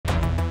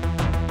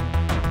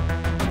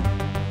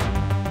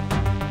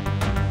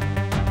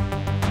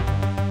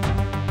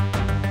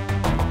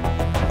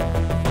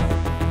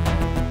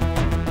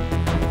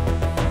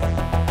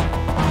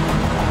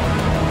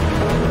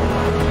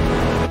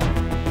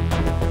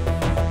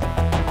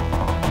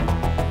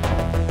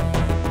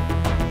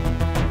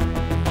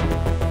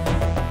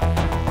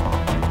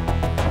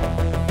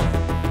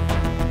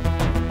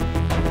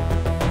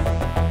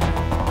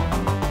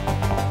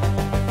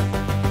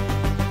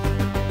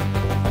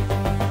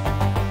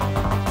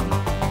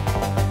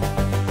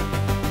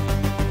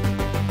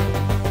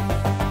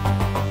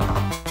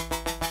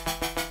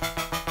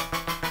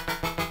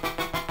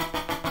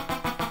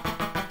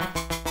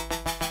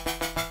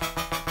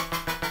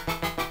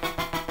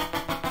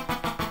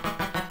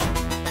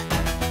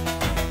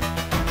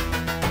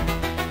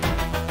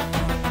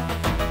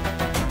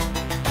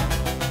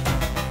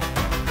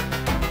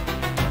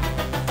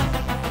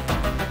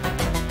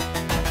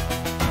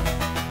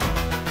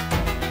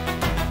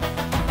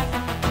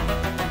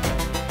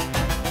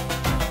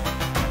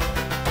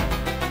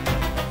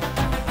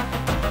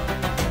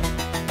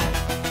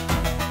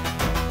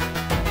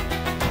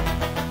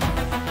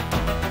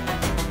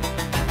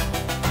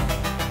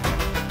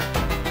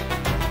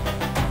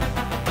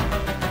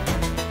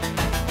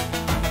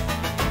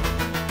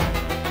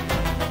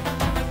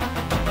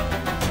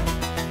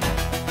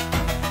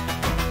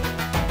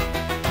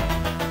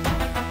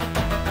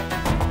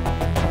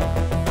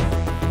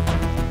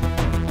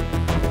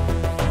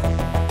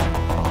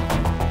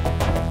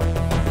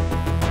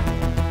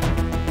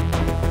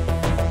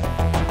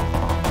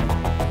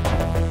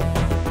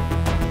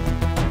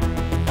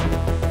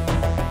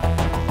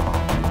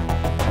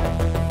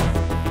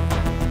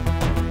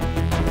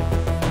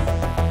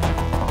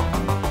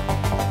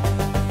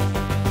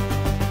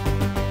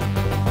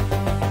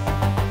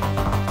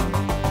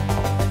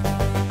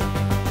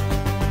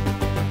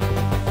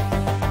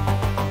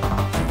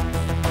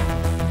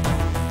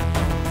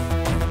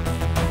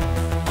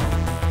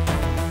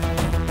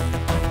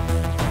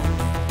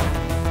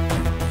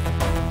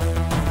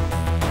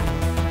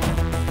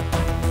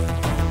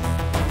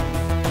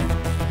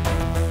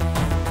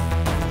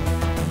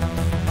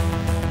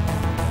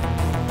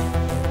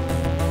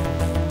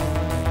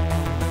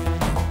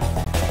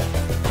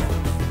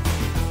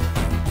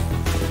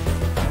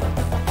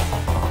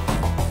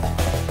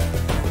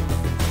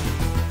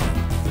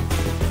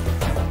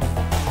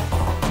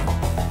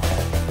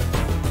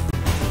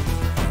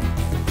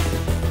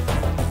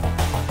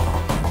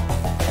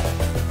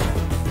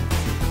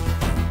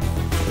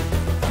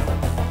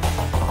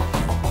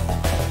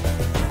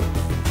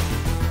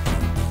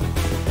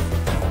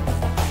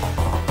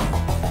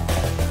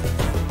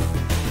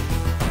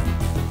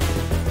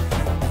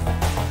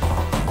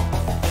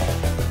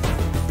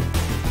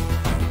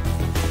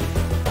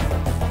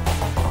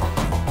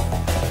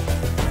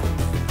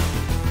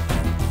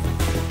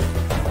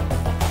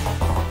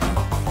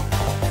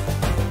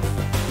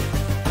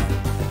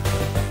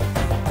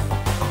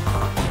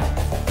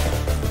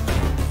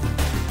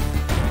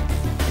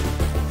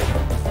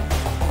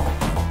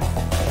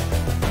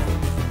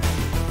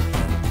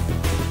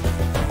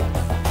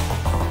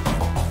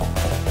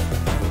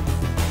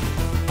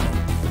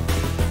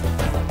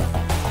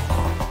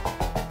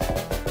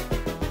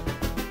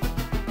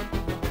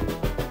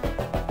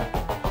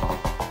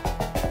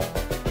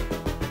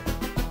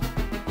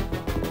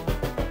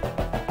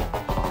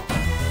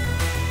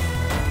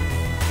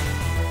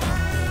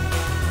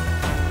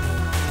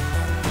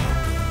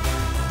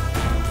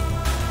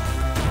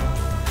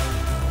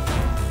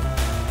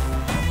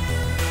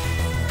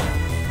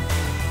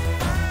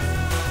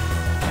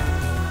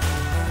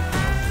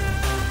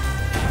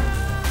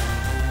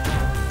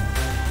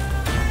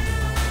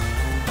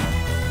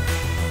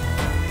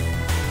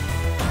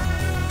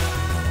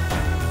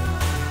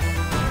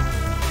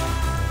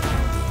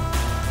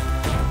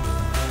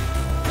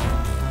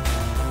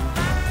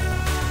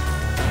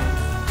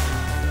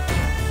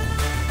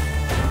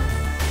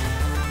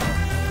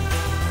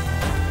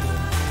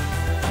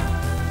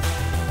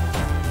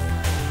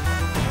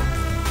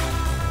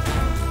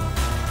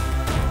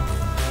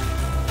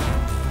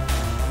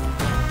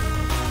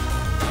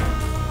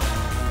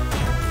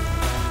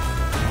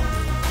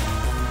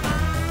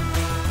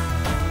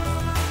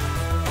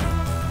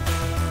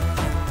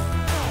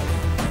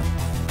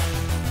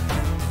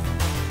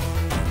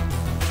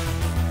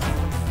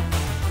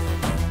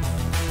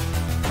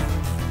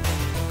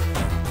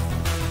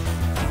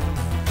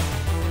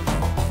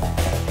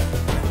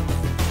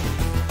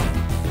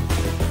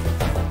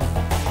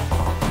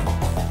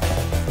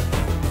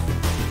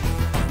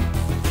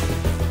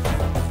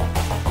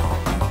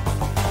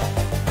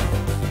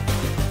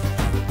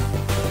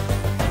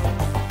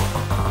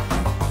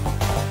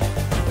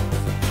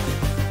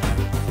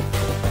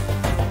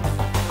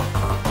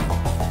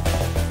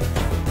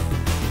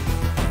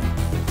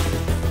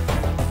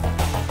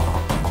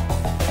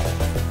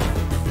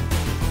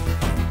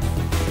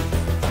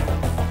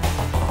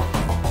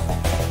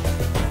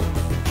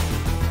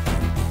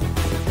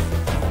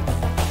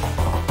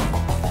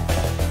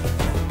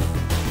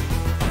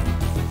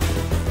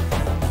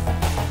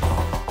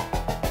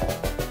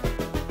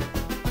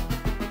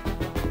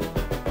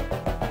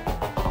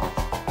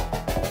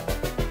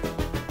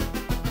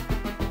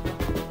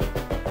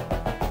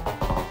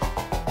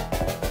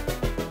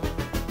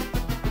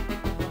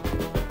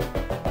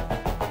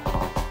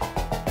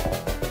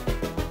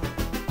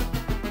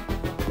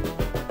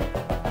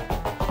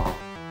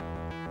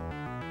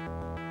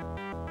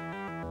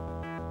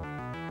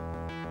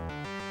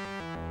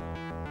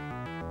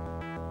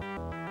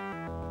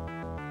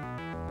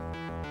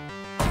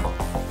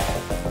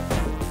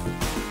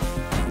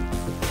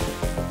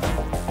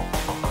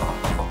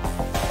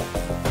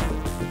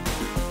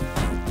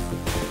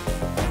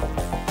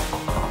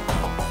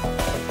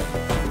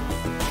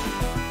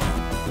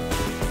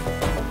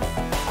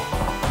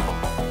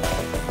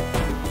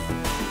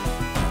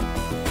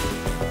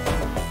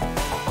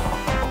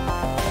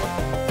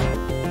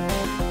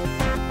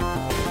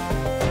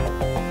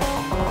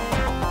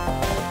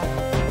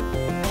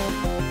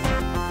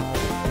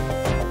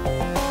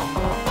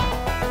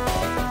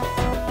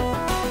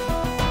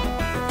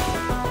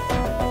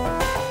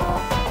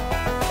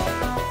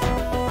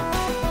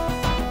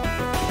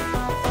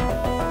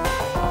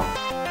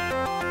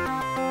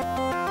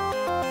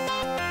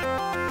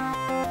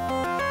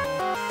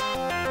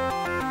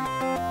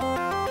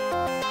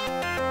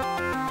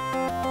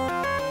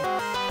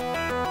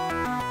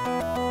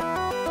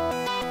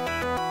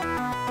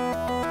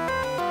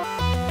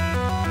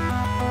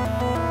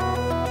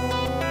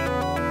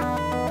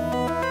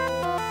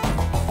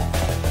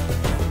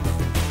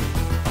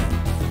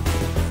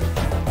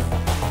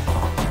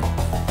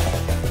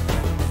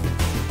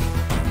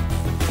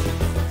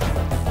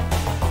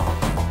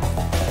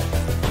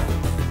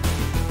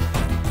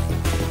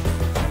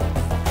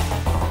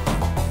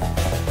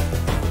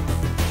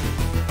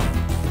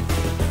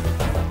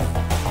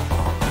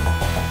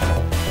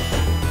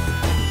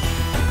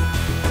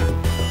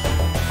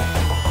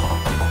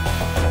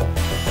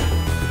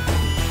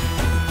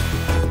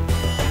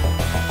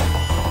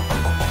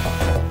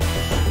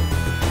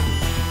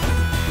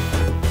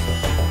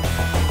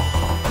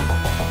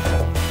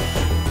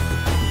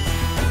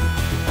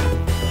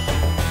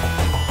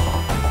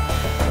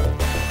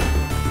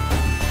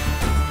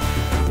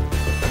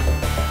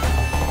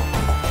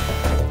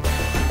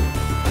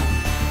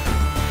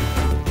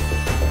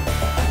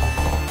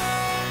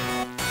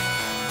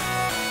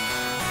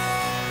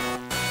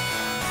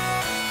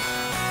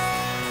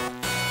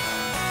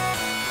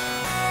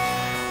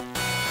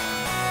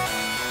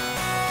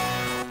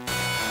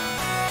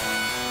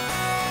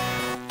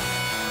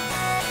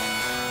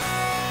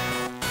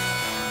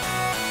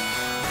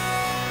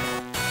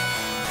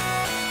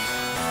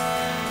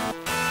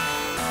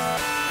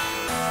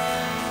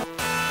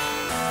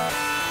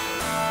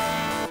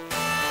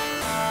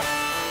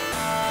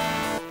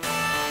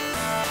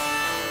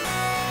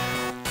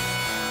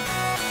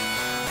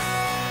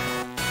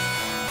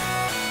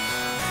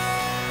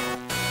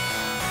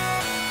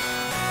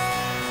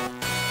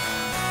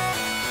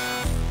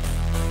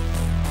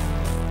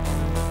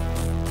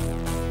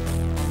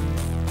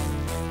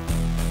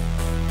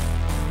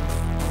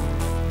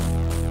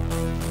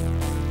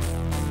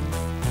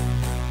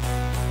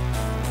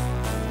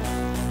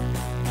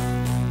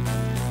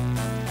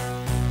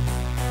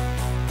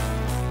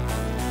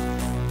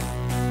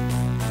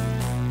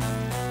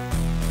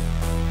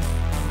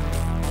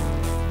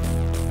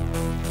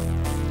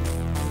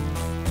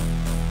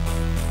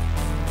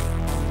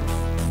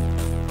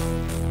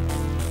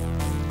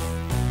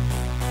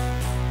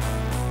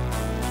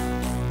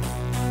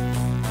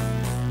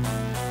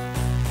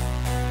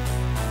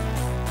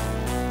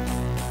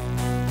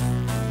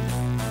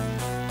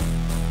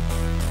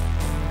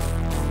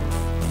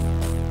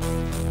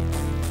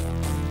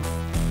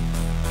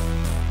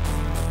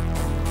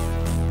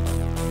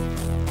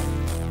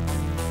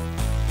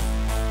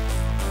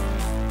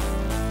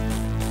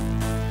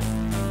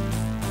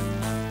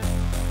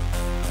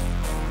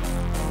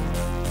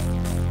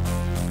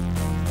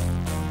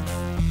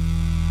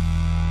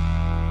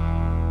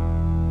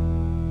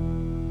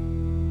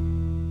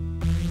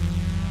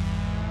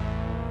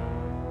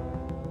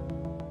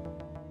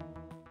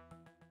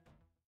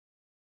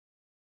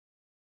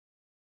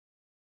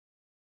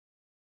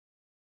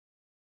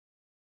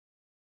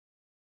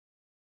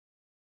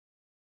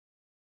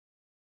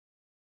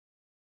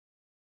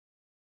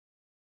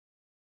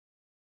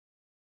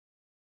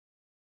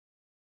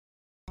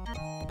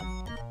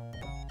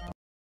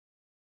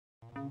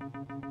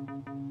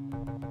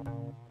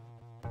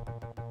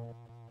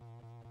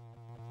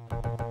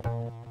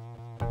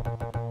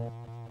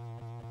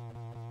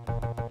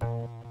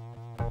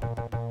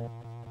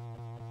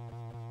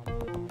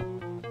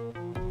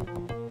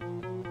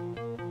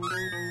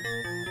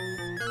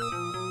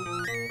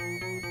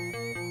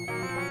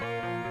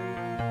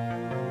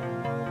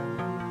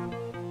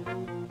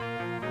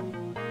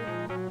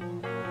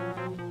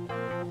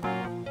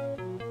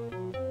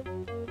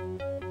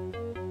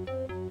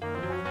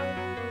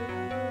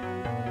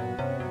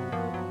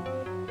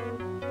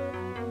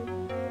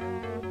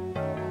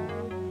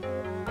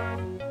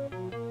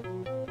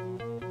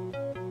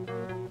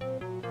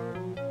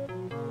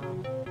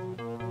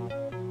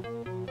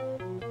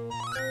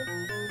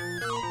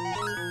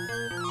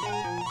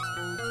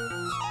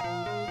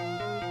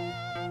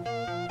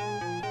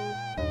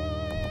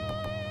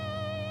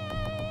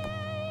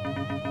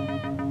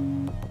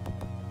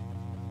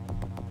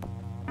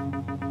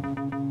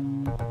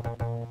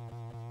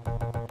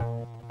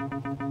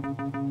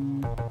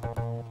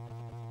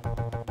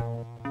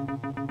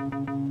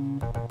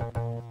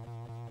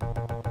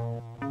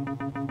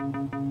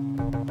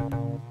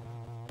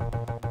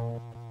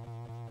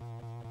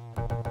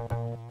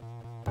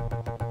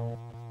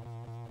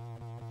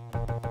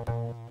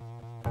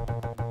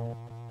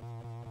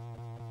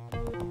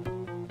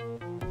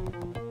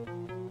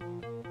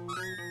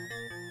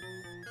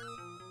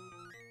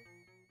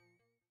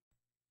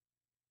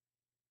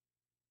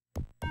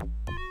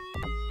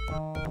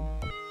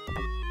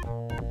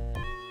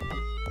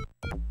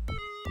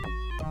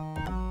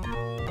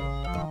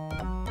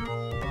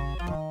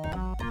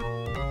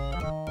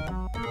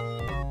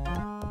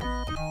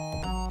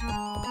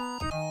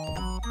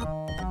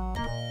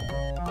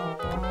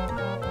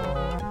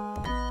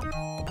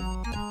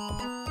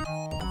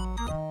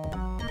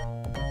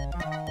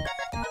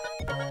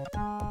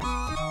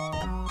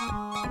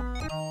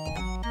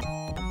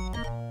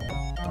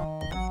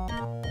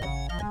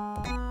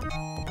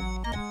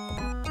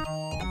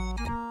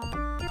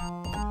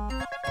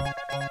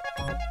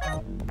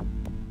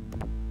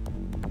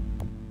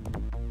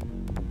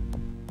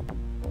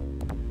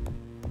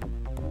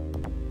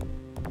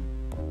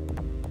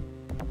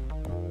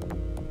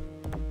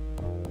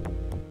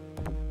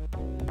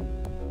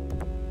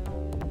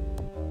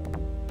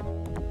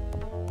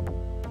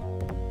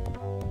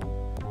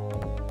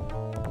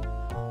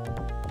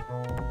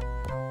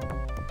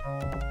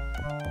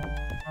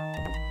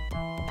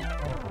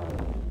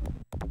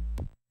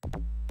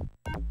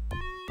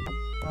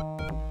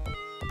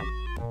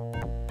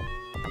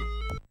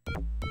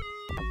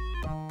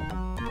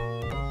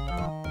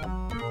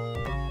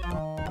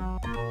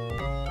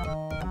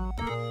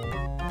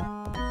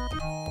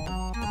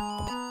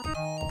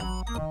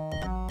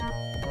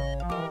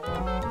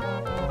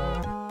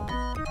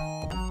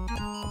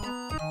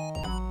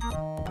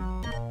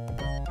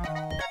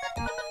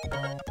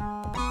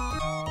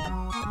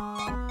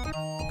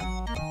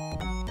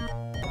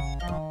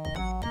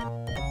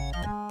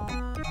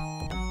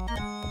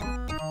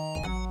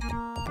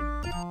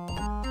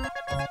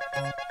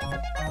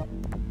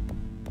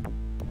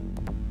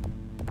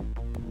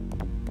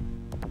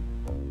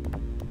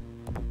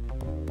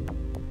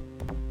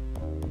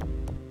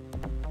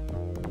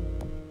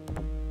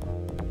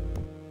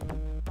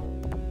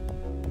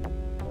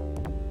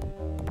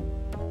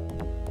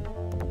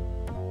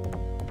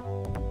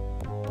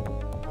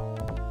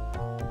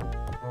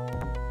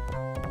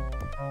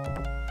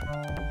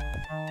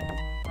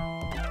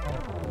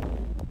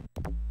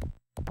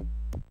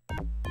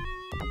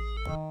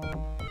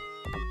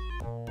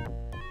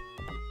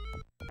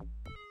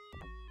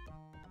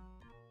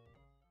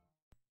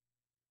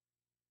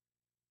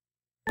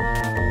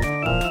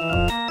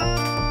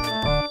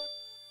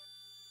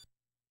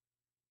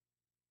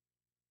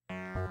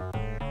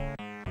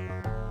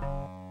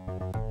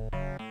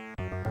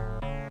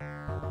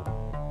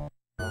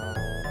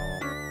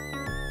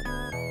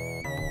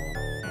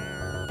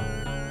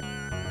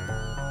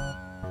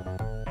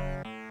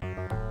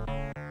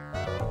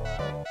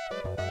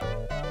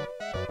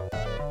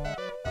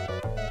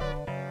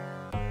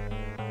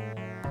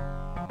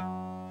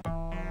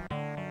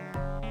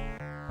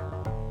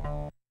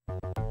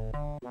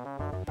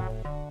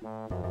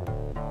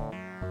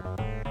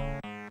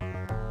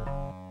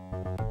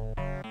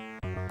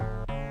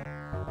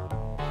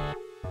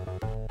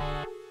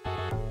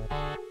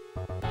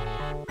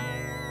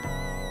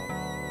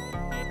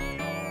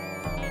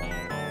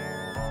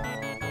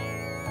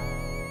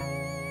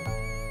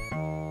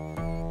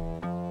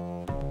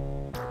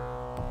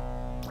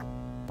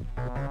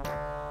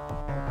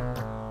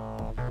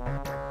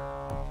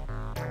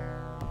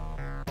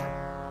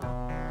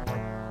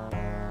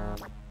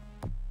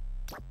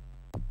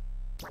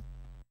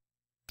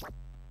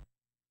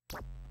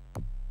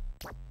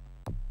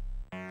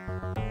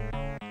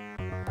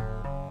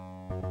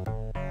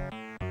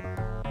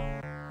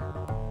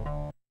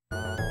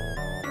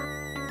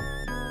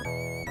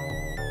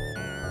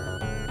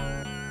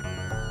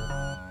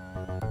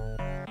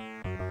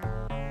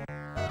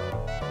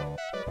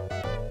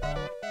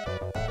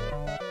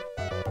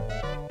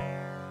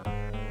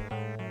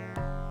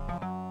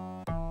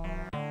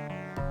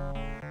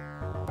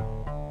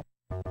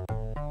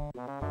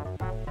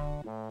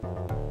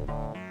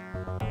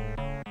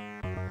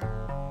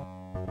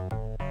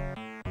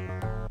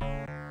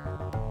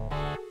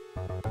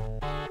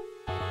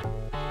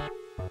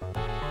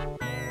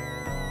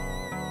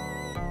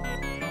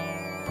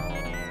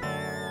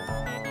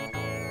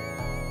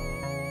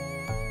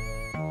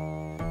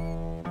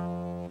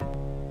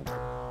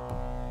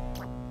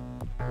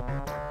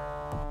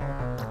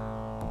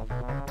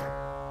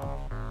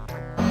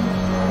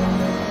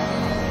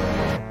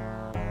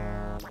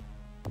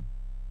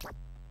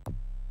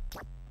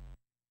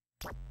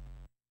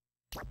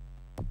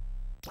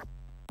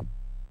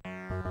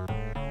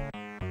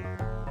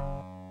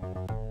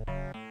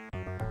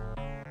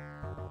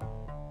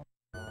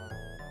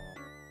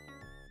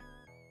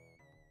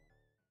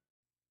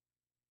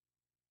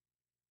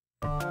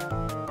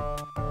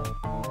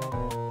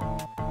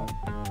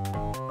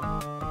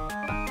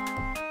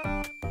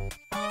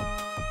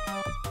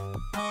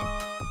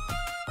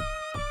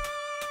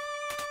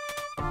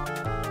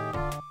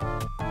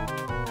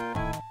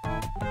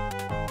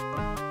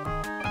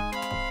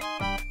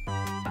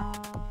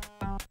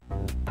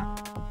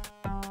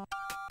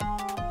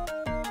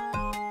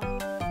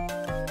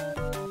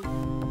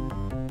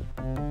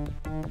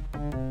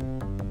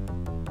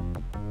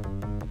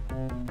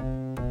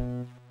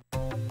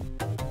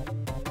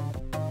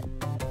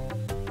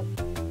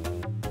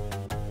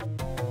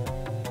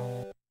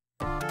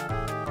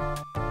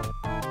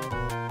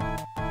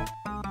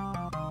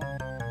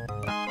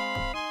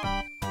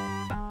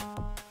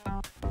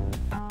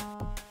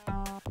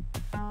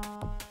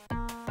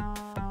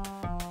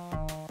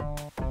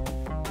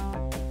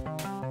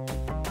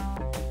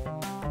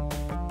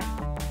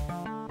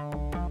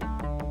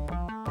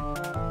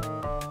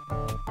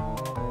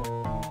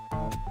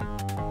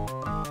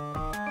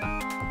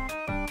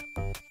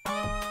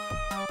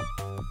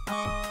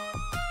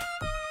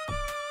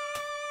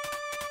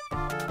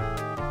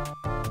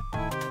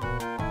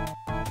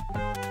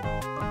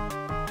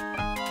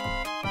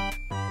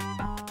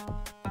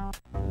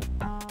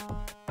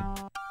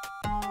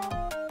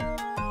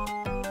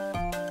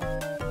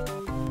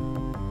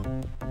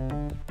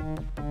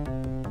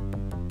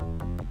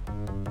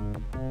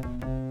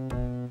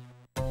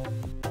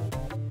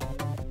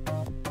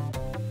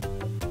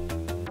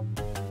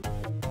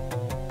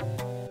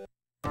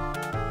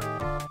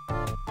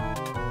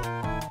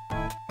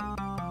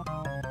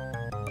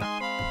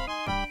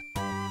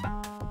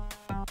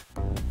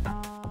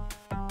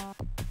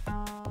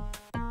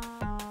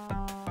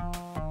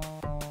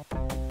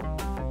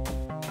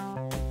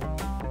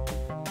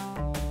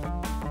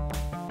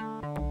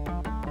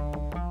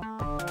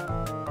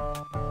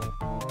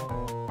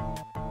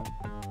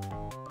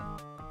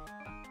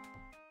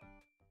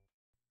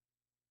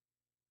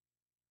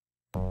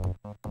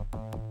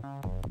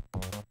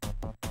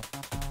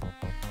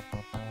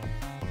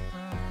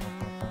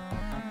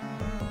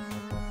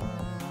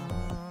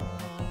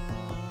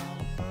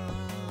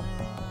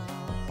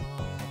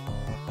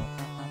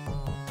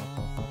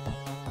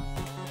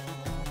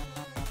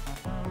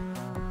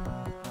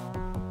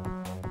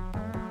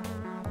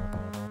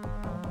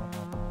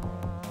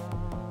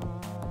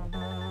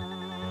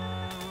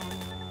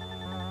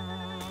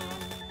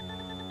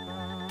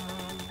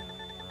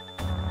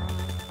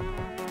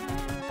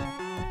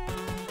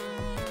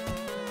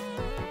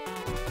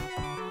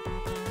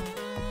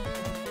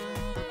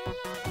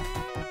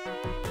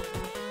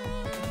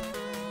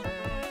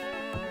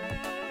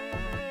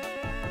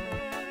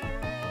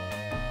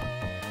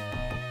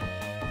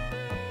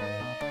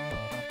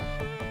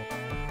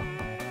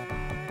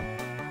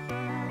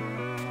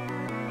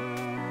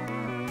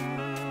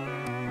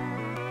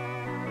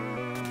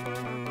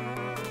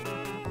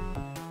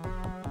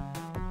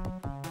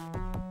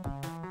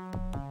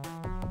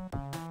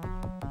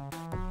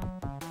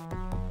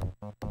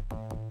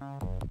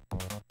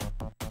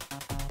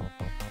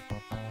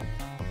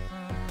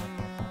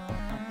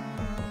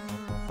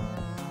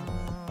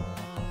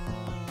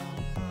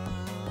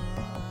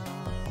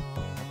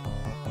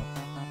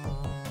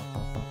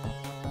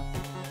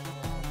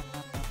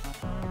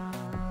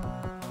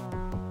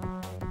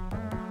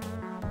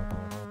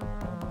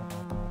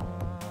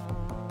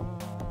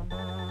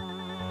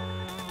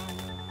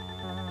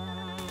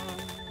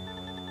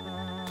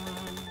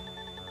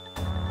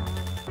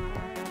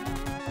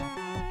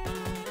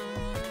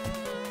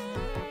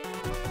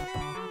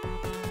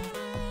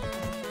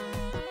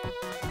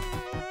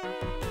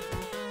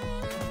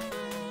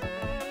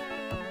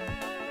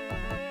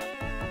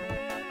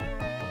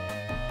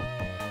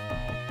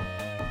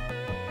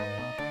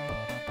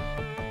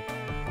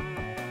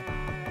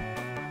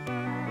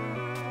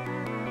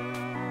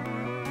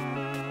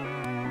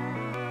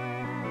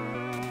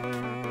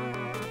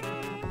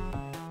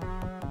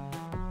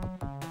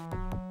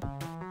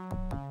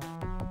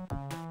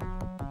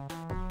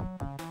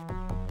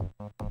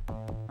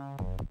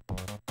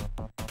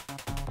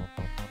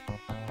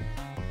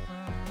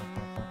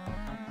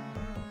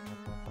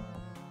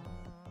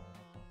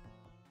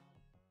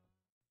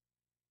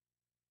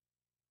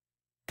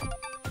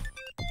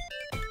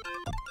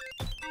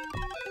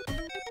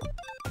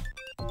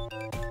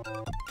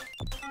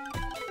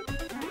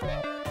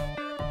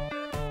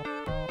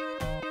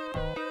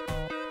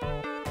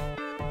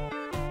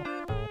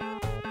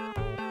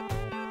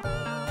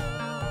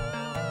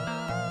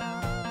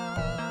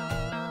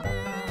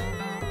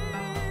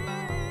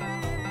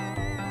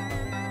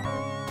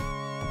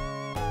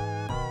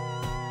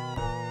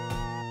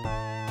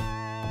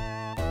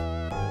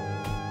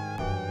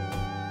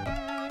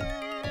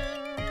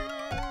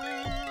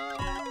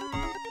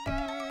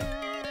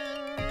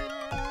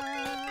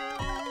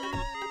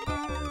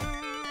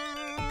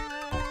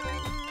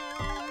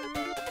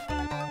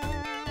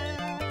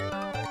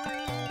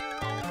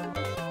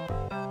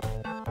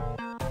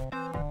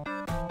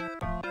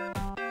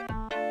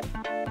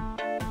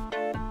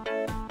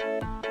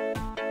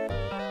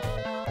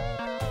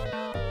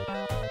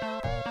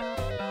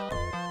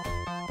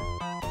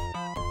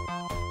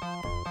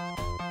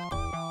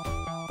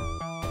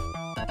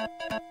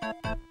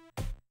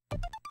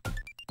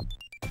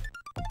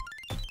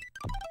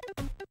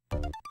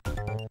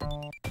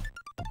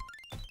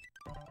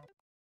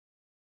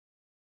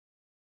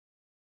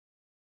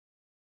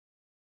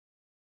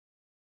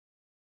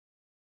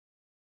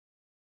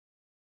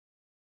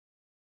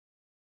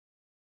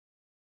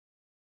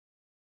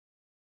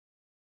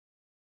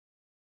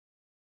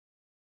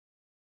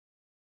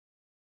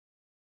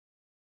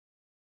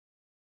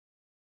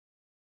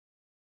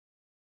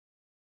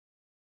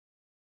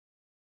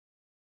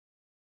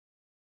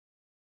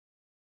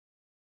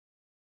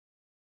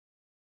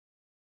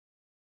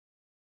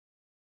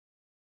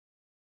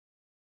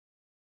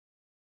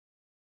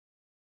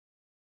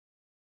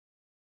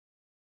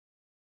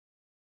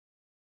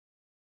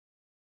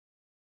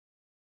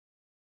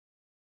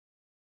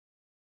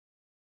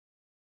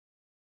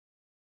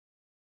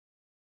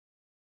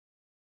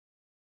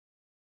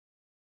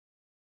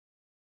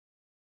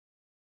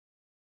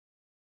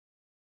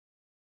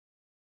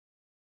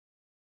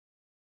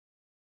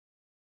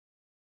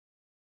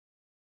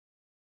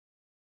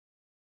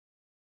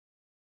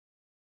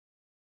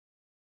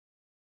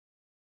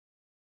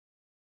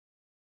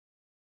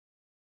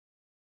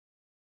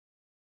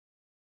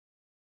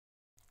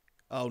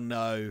Oh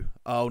no.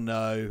 Oh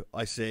no.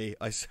 I see.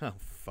 Oh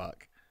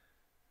fuck.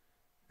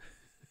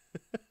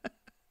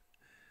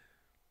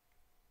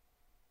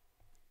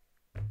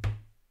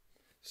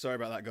 Sorry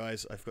about that,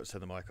 guys. I forgot to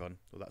turn the mic on.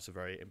 Well, that's a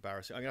very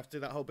embarrassing. I'm gonna have to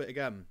do that whole bit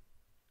again.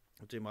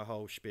 I'll do my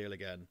whole spiel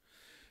again.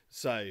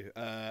 So,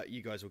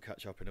 you guys will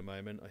catch up in a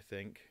moment, I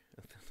think.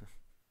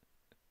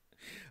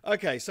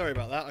 Okay, sorry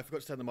about that. I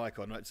forgot to turn the mic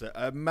on. It's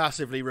a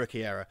massively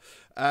rookie error.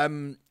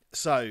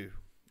 So,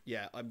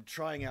 yeah, I'm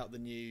trying out the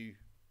new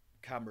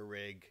camera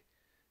rig.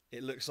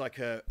 It looks like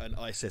an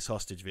ISIS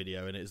hostage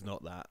video, and it is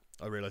not that.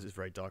 I realise it's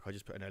very dark. I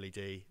just put an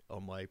LED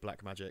on my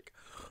Blackmagic.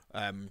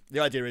 The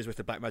idea is with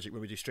the Blackmagic,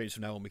 when we do streams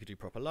from now on, we could do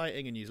proper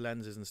lighting and use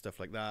lenses and stuff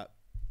like that.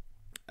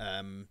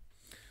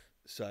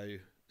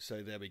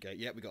 So there we go.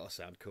 Yeah, we got our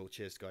sound. Cool.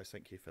 Cheers, guys.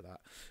 Thank you for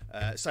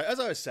that. So as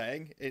I was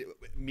saying,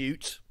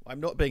 mute. I'm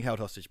not being held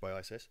hostage by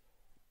ISIS.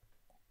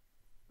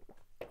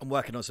 I'm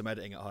working on some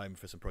editing at home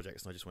for some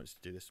projects, and I just wanted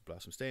to do this to blow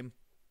some steam.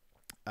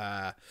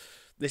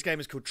 This game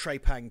is called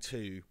Trepang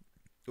 2,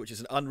 which is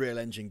an Unreal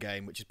Engine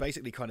game, which is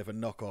basically kind of a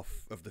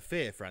knockoff of the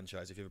Fear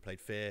franchise. If you've ever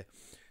played Fear,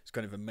 it's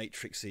kind of a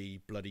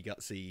Matrixy, bloody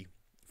gutsy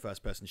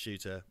first-person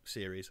shooter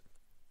series.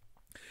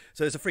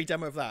 So there's a free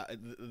demo of that.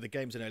 The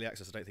game's in early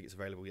access. I don't think it's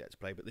available yet to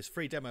play, but this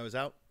free demo is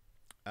out,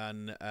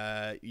 and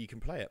you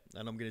can play it.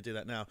 And I'm going to do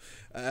that now.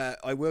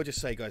 I will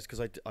just say, guys,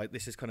 because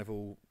this is kind of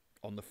all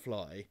on the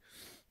fly.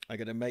 I'm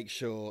going to make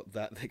sure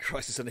that the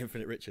Crisis on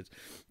Infinite Richards.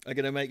 I'm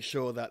going to make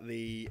sure that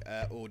the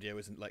audio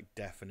isn't like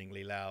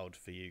deafeningly loud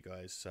for you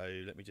guys. So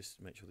let me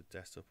just make sure the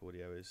desktop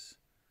audio is.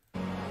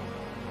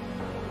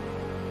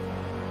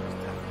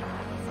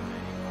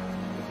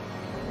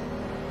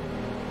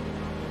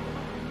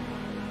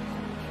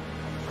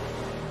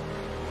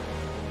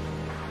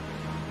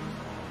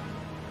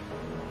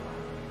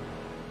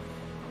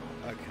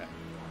 Okay.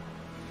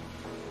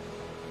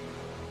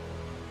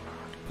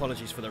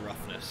 Apologies for the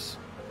roughness.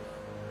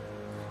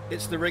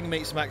 It's The Ring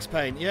meets Max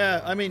Payne.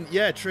 Yeah, I mean,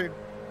 yeah, true.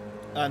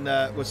 And,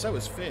 well, so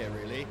was Fear,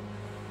 really.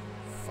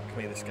 Fuck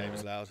me, this game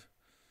is loud.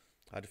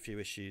 I had a few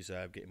issues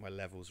getting my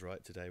levels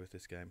right today with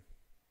this game.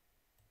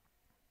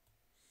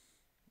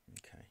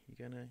 Okay, you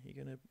gonna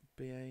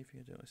behave?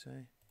 You gonna do what I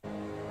say?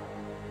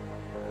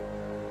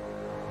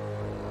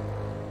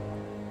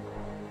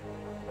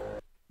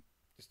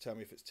 Just tell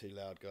me if it's too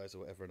loud, guys, or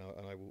whatever, and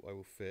I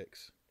will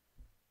fix.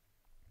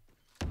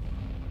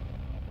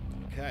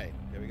 Okay,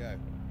 here we go.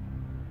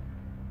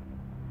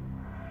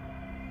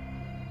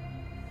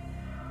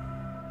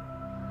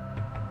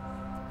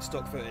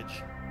 Stock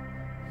footage.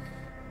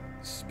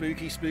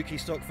 Spooky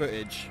stock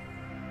footage.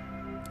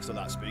 It's not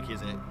that spooky,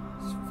 is it?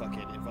 It's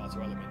fucking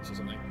Invader Elements or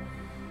something.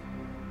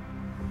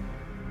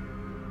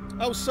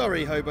 Oh,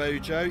 sorry, Hobo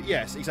Joe.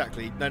 Yes,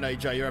 exactly. No,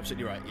 Joe, you're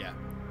absolutely right. Yeah,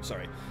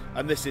 sorry.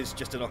 And this is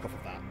just a knockoff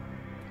of that.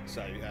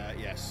 So,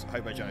 yes,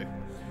 Hobo Joe.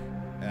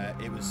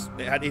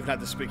 It had even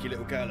had the spooky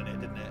little girl in it,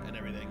 didn't it? And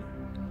everything.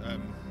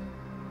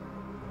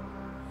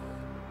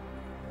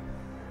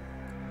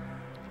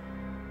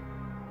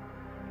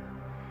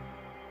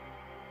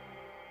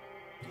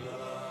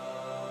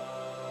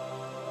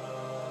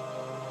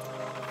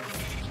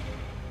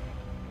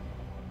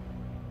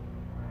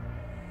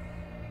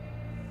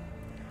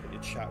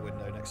 Chat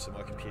window next to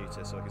my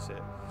computer so I can see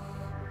it.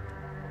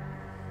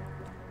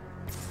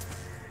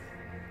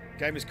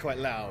 Game is quite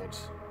loud.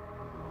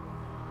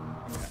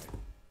 Okay.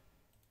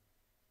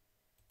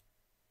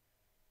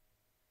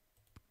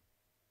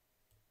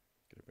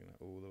 Gonna bring that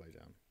all the way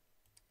down.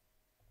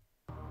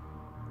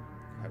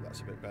 I hope that's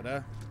a bit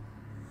better.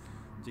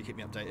 Do you keep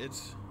me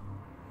updated?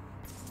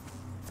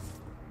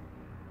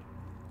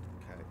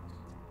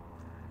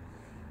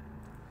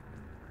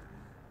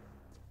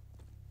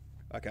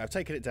 Okay, I've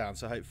taken it down,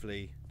 so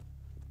hopefully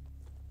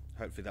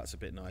that's a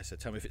bit nicer.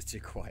 Tell me if it's too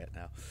quiet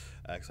now,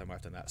 because I might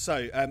have done that.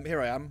 So here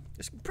I am.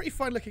 It's a pretty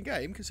fine-looking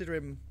game,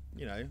 considering,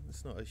 you know,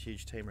 it's not a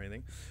huge team or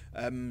anything.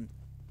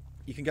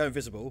 You can go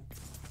invisible,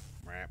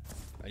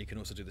 and you can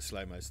also do the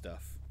slow-mo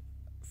stuff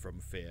from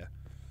Fear.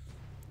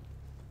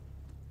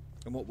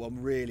 And what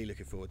I'm really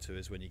looking forward to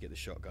is when you get the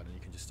shotgun and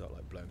you can just start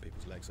like blowing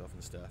people's legs off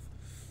and stuff.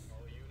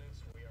 All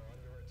units, we are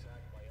under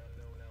attack by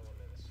unknown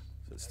elements.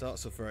 So it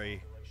starts off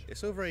very.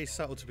 It's all very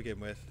subtle to begin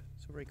with.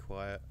 It's all very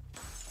quiet.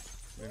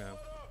 You know.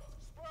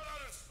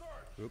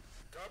 Oop.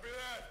 Copy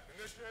that.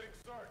 Initiating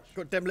search.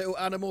 Got them little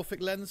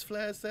anamorphic lens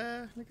flares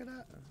there. Look at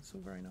that. It's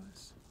all very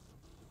nice.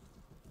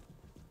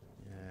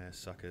 Yeah,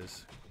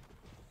 suckers.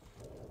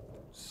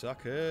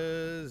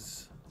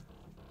 Suckers.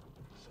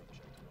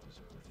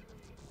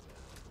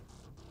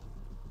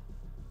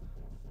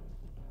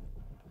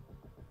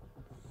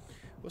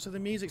 Well, so the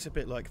music's a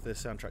bit like the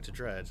soundtrack to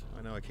Dread.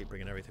 I know I keep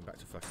bringing everything back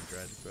to fucking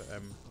Dread, but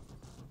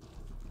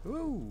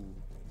ooh.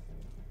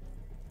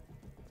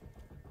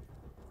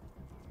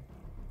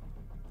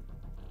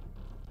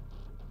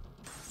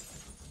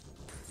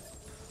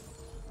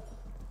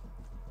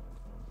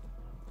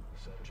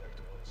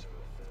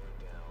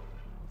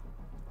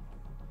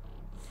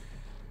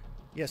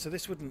 Yeah, so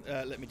this wouldn't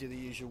let me do the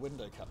usual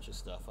window capture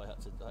stuff. I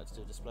had to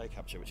do display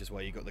capture, which is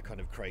why you got the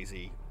kind of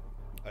crazy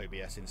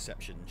OBS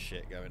Inception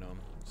shit going on.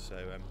 So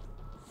okay.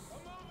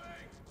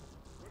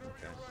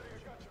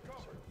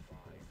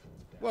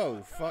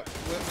 Whoa, fuck,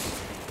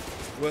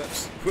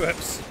 whoops,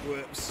 whoops,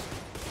 whoops.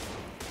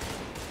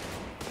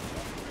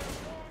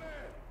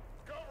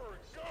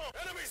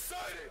 Enemy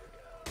sighted!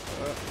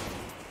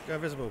 Go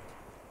invisible.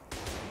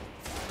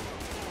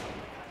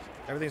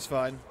 Everything's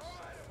fine.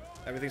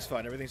 Everything's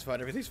fine, everything's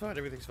fine, everything's fine,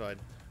 everything's fine.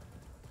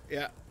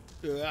 Yeah.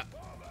 Here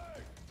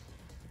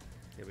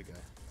we go.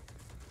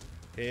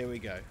 Here we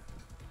go.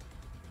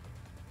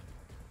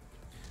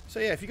 So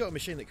yeah, if you've got a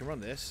machine that can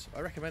run this, I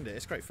recommend it.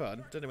 It's great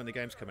fun. Don't know when the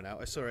game's coming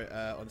out. I saw it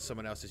on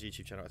someone else's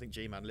YouTube channel. I think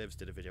G-Man Lives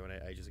did a video on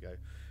it ages ago.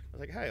 I was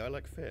like, hey, I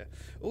like Fear.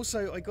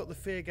 Also, I got the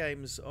Fear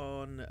games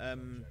on...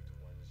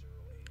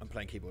 I'm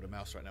playing keyboard and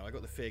mouse right now. I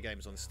got the Fear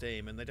games on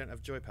Steam, and they don't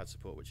have joypad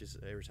support, which is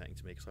irritating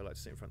to me because I like to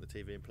sit in front of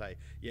the TV and play.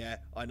 Yeah,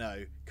 I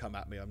know. Come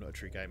at me. I'm not a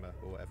true gamer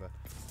or whatever.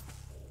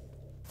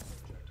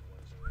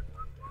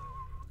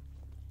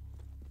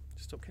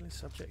 Stop killing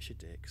subjects, you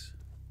dicks.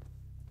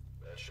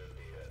 That should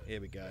be it.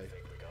 Here we go.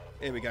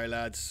 Here we go,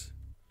 lads.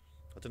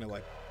 I don't know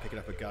why picking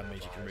up a gun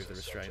means you can remove the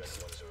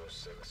restraints.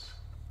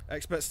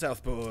 Expert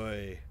stealth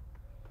boy.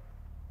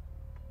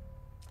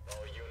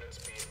 All units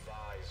be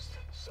advised.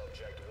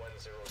 Subject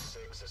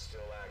 106 is still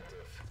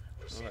active.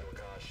 Proceed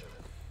with caution.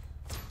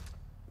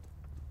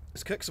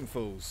 Let's cook some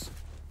fools.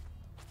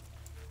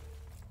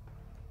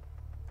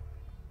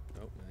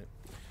 Oh, no.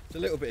 It's a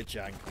little bit of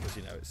jank because,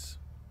 you know, it's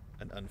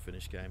an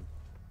unfinished game.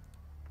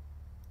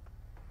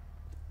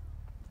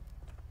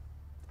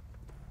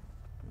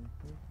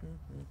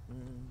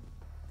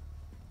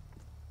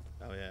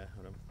 Oh yeah,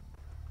 hold on.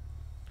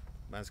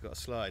 Man's got a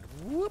slide.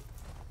 Whoop!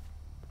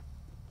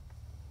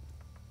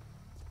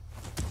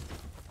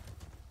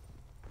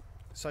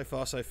 So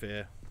far, so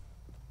fair.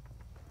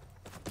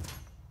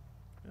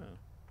 Oh.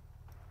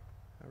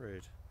 How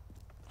rude.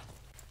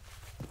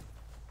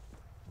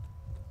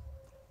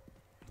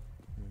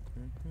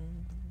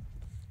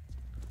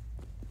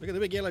 Look at the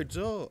big yellow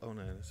door! Oh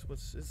no,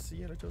 it's the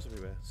yellow doors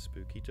everywhere.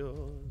 Spooky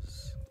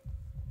doors.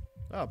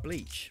 Oh,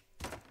 bleach.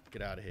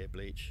 Get out of here,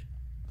 bleach.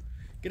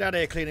 Get out of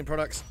here, cleaning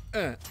products.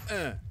 Yeah,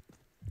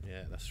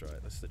 that's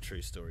right. That's the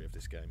true story of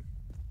this game.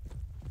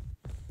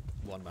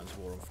 One man's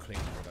war on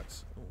cleaning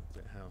products. Oh,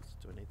 bit of house.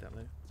 Do I need that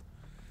though?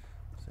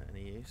 Is that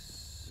any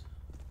use?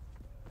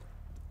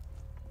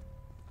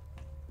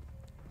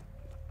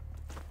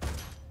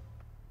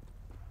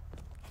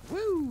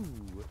 Woo!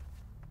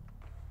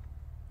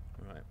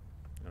 Alright.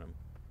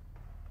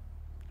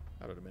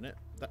 Hold on a minute.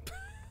 That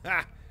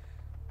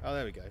oh,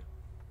 there we go.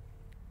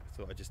 I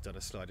thought I'd just done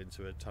a slide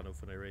into a tunnel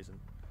for no reason.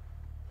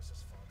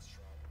 Mrs.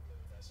 Foxtrot,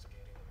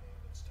 investigating the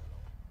maintenance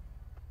tunnel.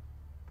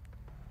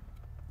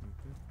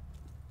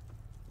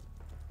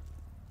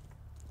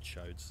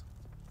 Chodes.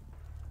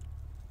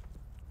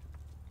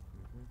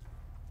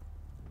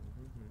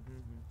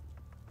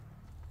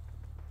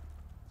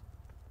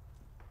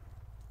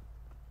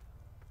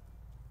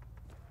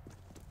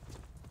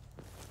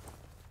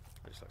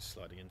 I just like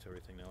sliding into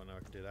everything now. I know I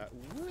can do that.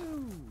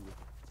 Woo!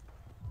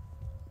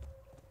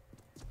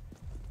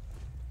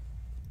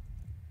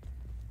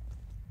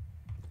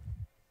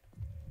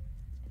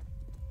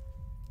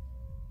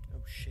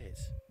 Oh shit.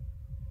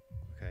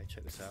 Okay,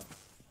 check this out.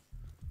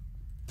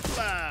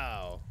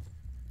 Wow!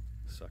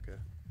 Sucker.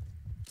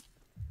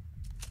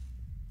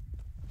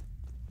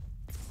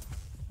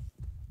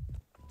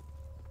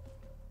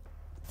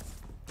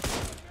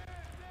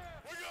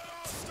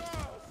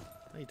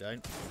 No, you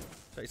don't.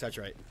 Don't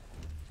exaggerate.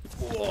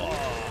 Whoa!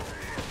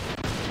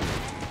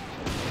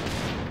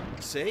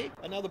 See?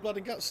 And now the blood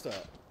and guts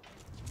start.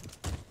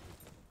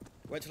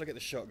 Wait till I get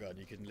the shotgun.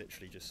 You can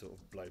literally just sort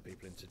of blow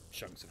people into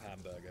chunks of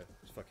hamburger.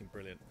 It's fucking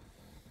brilliant.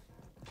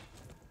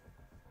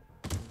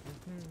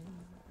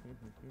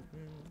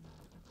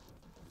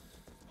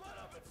 Let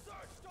up and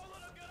search! Don't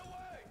let him get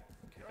away!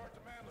 You're our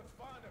command, let's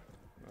find him!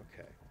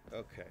 Okay,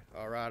 okay.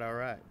 Alright,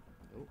 alright.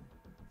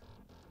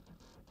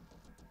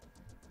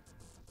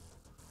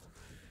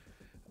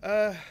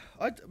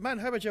 Man,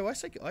 Hobo Joe, I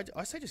say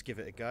just give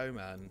it a go,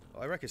 man.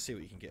 I reckon see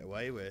what you can get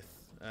away with.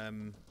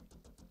 Okay,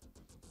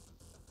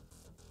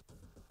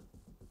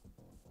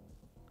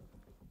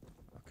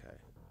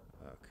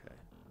 okay.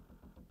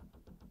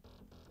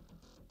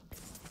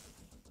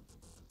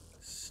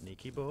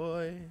 Sneaky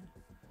boy,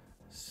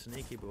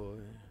 sneaky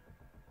boy.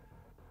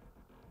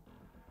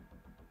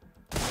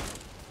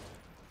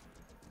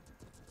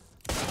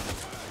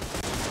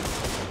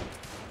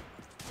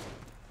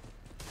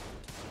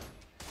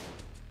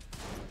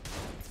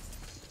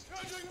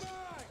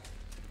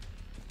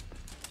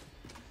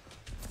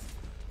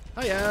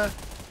 Hiya!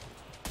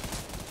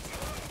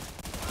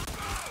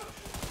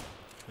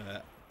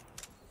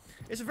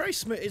 It's very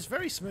smooth. It's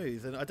very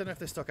smooth, and I don't know if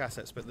they're stock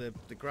assets, but the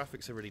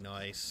graphics are really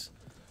nice,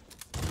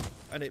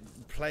 and it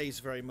plays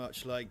very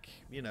much like,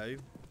 you know,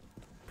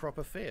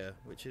 proper Fear,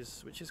 which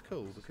is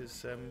cool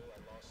because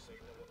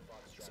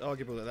it's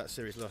arguable that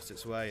series lost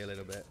its way a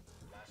little bit.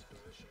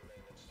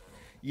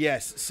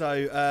 Yes.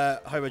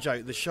 So, Hobo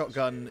Joe, the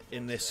shotgun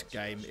in this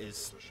game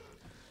is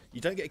You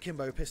don't get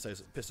akimbo with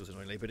pistols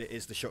annoyingly, but it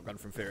is the shotgun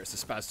from Fear. It's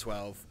the Spaz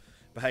 12.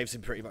 Behaves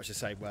in pretty much the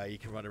same way. You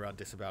can run around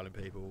disemboweling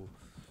people.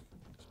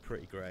 It's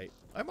pretty great.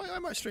 I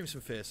might stream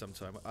some Fear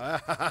sometime.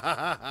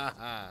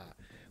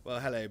 Well,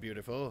 hello,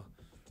 beautiful.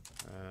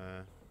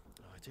 I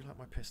do like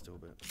my pistol,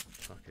 but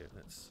fuck it.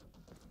 It's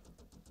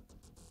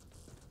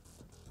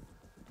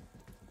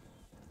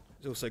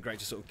also great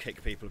to sort of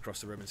kick people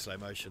across the room in slow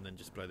motion, then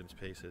just blow them to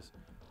pieces.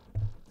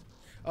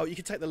 Oh, you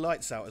can take the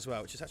lights out as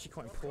well, which is actually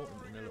quite important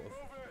in a lot of...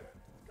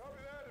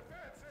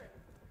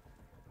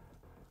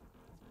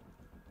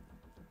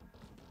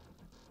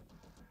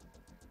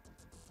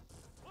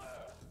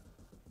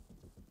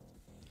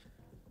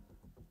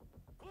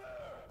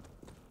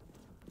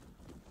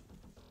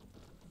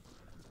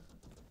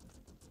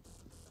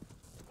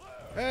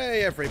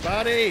 Hey,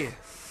 everybody!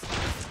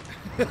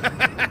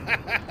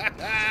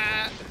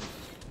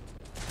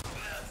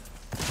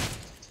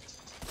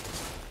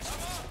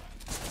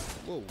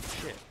 Whoa,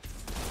 shit.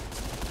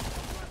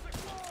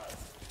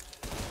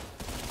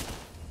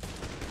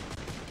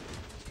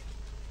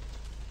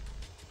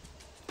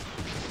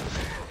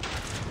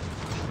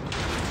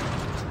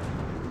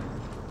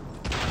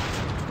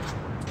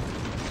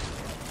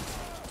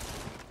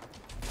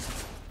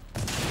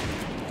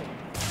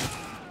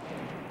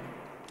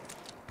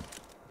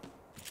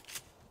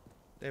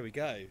 There we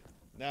go.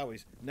 Now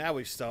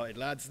we've started,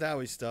 lads. Now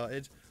we've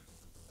started.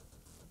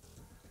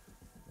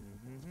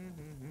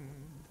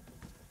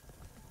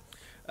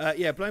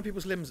 Yeah, blowing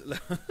people's limbs.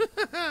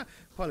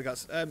 Pile of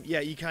guts.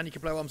 Yeah, you can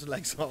blow arms and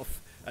legs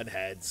off and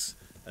heads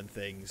and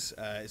things.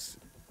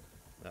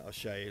 I'll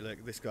show you.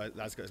 Look, this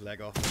lad's got his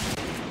leg off.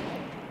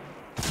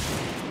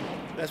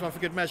 There's one for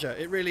good measure.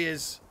 It really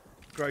is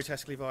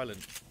grotesquely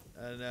violent.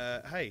 And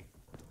hey,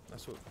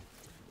 that's what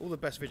all the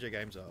best video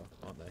games are,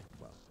 aren't they?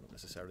 Well, not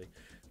necessarily.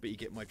 But you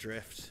get my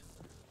drift.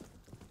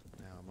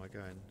 Now am I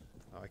going?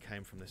 Oh, I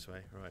came from this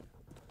way. Right.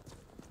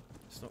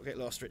 Let's not get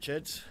lost,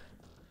 Richard.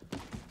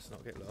 Let's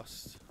not get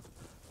lost.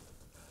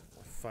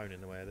 My phone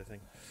in the way of the thing.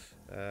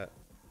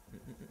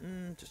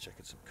 Just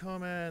checking some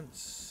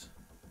comments.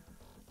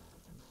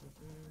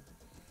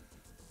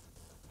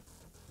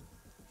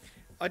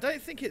 I don't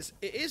think it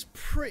is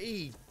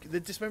pretty... The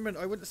dismemberment,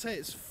 I wouldn't say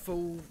it's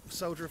full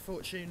Soldier of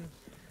Fortune.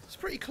 It's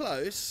pretty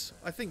close.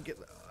 I think...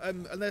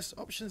 and there's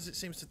options it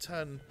seems to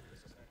turn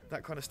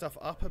that kind of stuff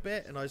up a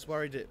bit, and I was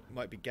worried it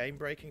might be game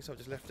breaking, so I've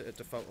just left it at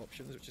default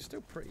options, which is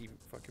still pretty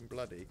fucking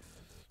bloody.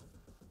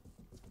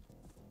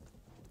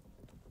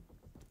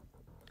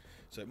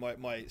 So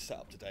my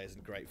setup today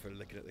isn't great for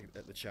looking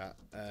at the chat,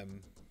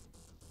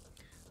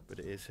 but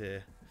it is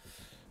here.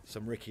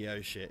 Some Ricky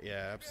O shit,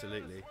 yeah,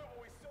 absolutely.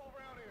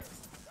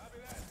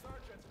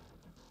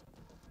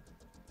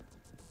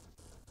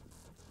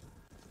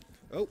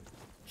 Oh,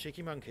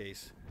 cheeky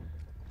monkeys.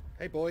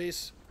 Hey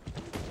boys.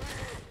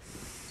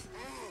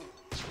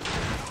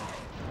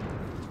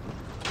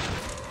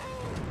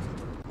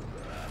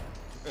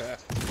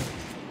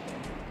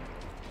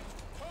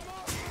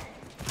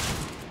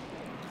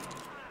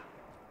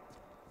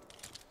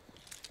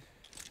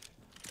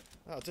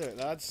 That'll do it,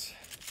 lads.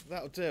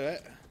 That'll do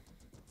it.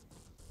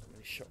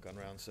 Many shotgun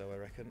rounds, though, I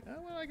reckon.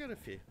 Oh, well, I got a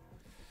few.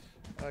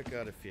 I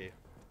got a few.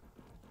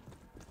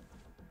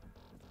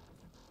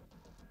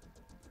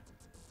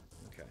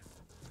 Okay.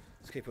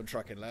 Let's keep on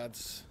trucking,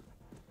 lads.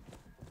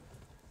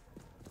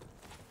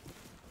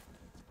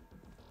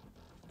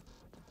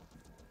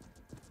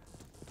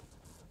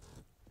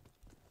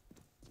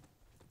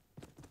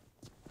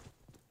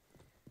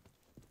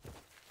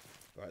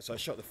 Right, so I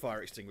shot the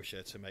fire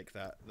extinguisher to make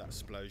that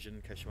explosion,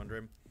 in case you're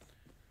wondering.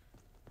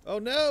 Oh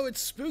no, it's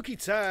spooky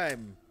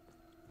time!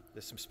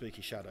 There's some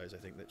spooky shadows, I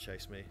think, that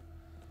chase me.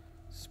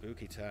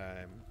 Spooky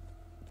time.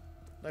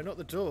 No, not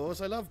the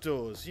doors. I love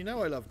doors. You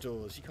know I love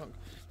doors. You can't...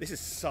 This is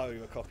so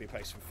a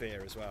copy-paste from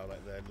Fear as well,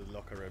 like the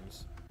locker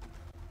rooms.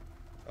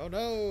 Oh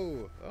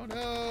no! Oh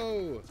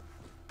no!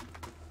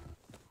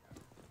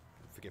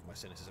 Forgive my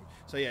cynicism.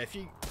 So yeah, if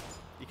you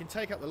can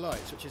take out the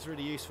lights, which is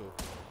really useful,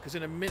 because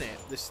in a minute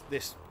this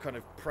kind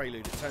of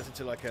prelude, it turns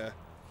into like a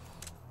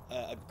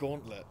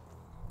gauntlet,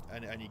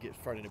 and you get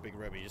thrown in a big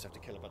room and you just have to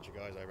kill a bunch of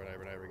guys over and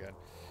over and over again.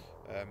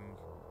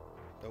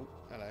 Oh,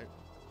 hello.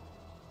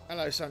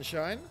 Hello,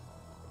 sunshine.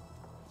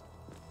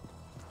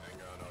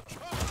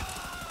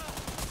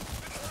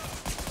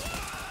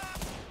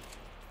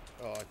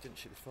 Oh, I didn't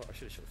shoot the fire. I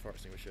should have shot the fire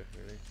extinguisher,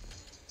 really.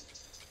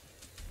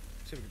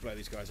 See if we can blow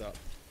these guys up.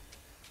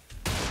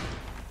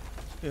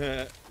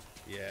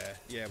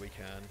 Yeah, we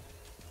can.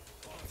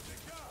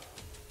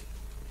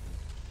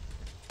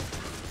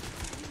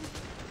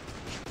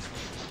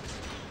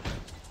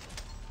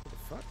 What the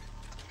fuck?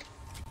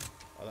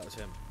 Oh, that was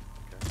him.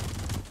 Okay.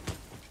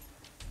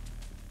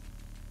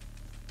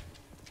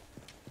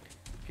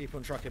 Keep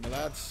on trucking, my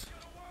lads.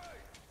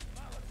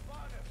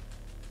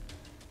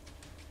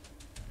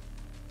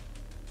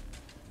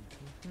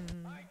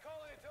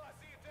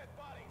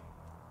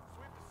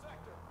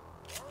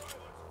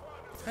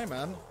 Hey,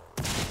 man.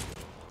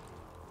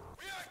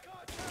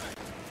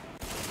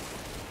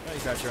 Don't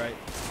exaggerate.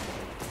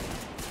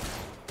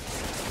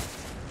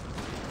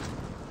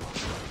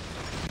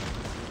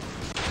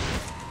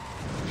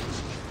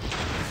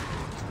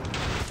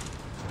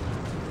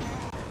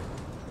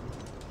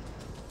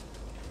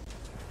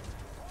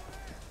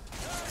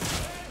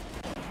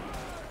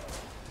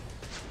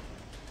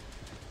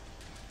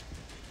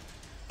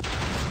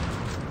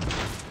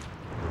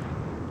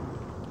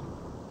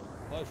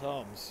 Both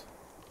arms.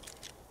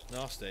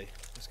 Nasty.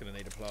 That's going to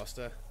need a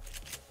plaster.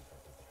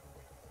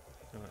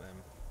 Alright then.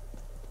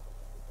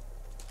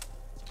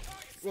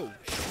 Whoa.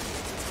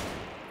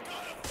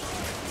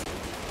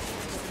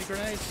 Any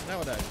grenades? No,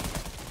 I don't.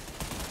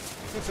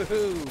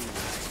 Woohoo!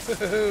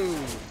 Woohoo!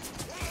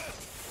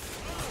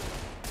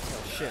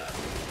 Oh shit.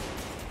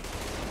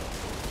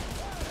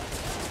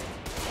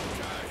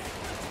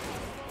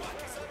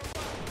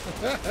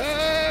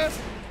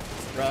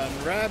 Run,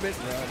 rabbit,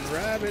 run,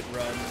 rabbit,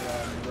 run,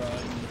 run,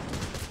 run.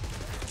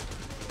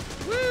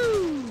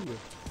 Woo!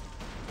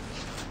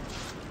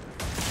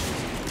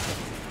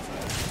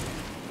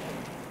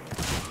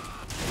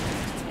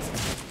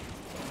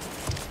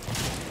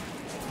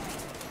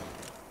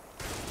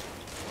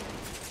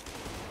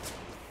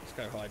 Let's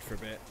go hide for a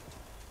bit.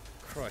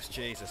 Christ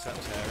Jesus, that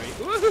was hairy.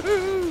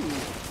 Woohoo!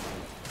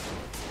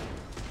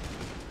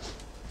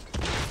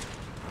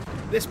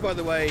 This, by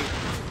the way,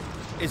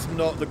 is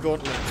not the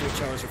gauntlet to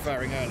which I was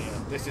referring earlier.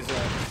 This is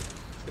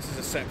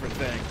a separate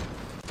thing.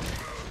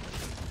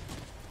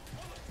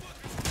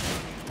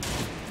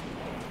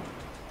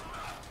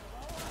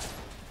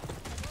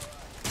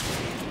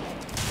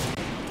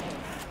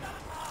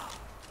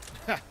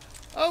 Ha!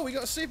 Oh, we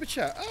got a super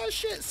chat. Oh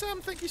shit, Sam,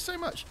 thank you so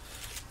much.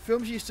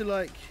 Films you used to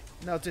like,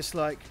 now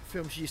dislike.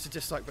 Films you used to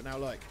dislike but now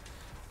like.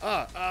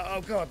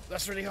 Oh god,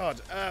 that's really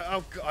hard.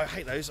 Oh god, I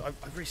hate those. I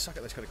really suck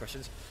at those kind of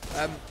questions.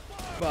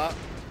 But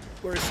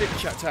we're a super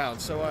chat town,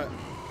 so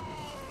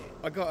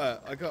I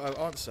got an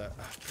answer.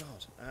 Oh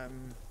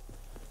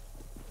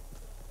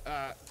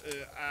god.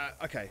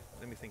 Okay,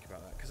 let me think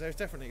about that because there's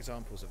definitely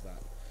examples of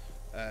that.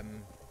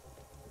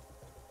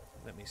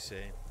 Let me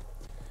see.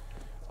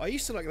 I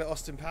used to like the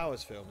Austin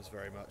Powers films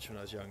very much when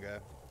I was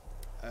younger.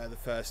 The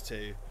first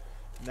two.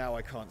 Now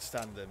I can't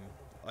stand them.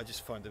 I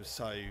just find them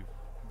so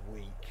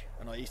weak,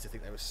 and I used to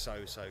think they were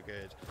so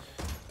good.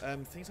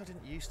 Things I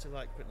didn't used to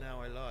like but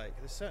now I like.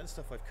 There's certain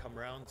stuff I've come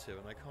around to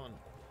and I can't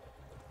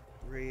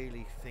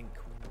really think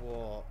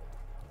what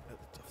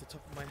off the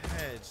top of my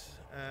head.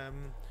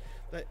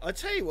 I'll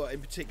tell you what in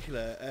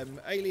particular,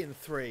 Alien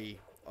 3,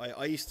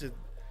 I used to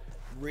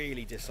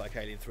really dislike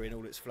Alien 3 in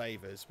all its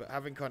flavours, but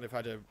having kind of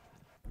had a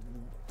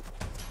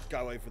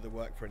go over the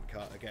work print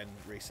cut again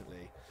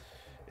recently,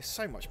 it's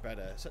so much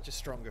better, such a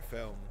stronger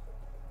film.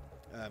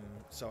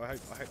 So I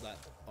hope that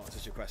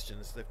answers your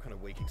questions. They're kind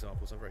of weak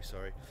examples, I'm very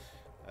sorry.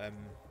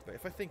 But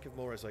if I think of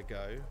more as I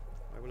go,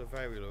 I will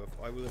avail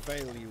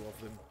you of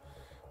them.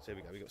 So here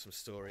we go, we got some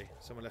story.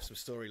 Someone left some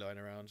story lying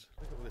around.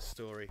 Look at all this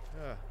story.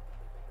 Ah,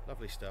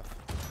 lovely stuff.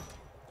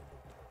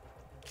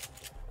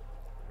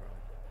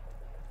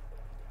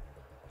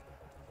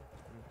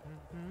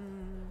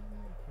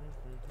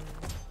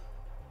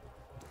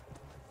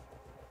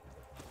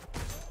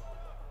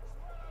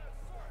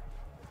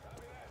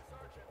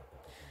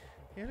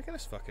 Yeah, look at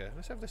this fucker.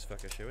 Let's have this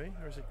fucker, shall we?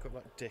 Or has it got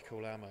like dick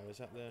all ammo? Is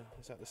that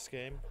the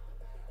scheme?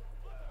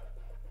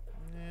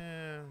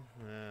 Yeah,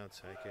 I'll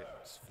take it.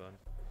 It's fun.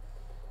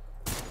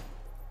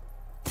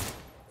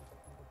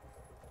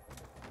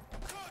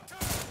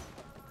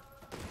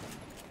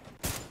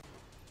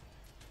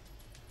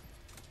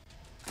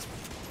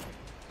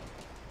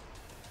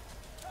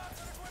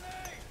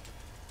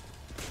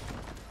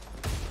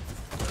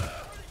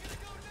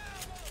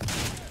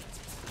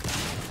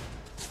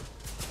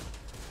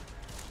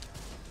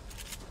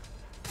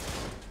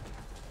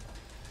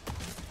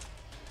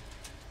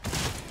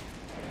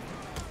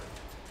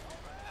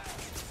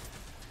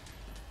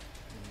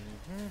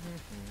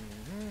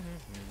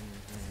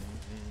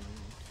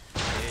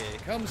 Here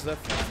comes the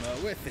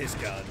farmer with his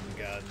gun.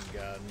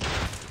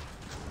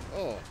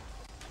 Oh.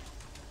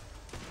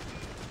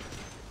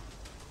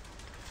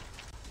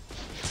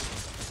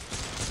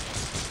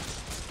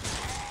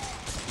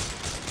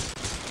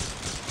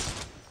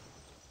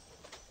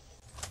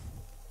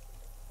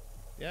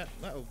 Yeah,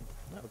 that'll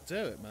do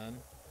it, man.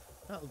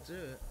 That'll do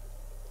it.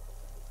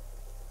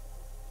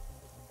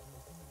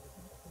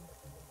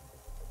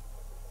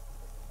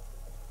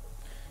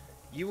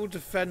 You will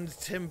defend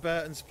Tim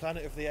Burton's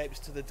Planet of the Apes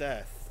to the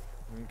death.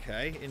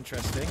 Okay,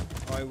 interesting.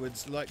 I would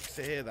like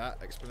to hear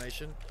that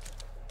explanation.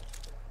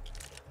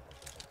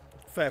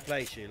 Fair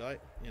play to you,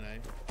 like, you know.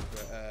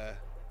 But,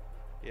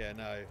 yeah,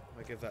 no.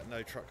 I give that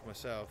no truck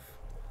myself.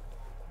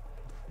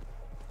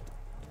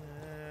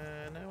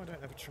 No, I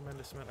don't have a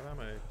tremendous amount of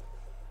ammo.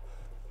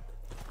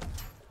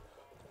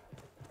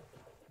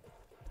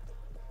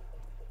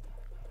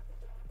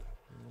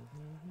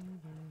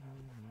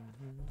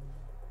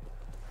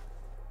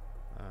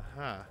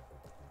 Aha.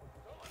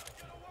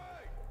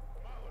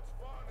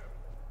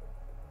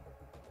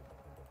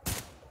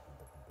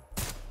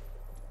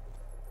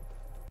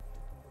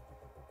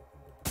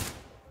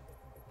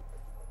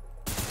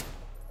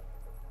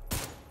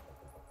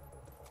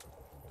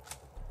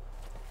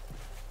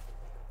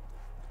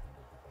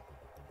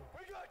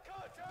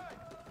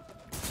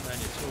 Turn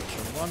your torch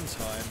on one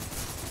time,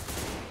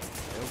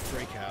 it'll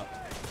freak out.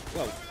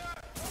 Whoa.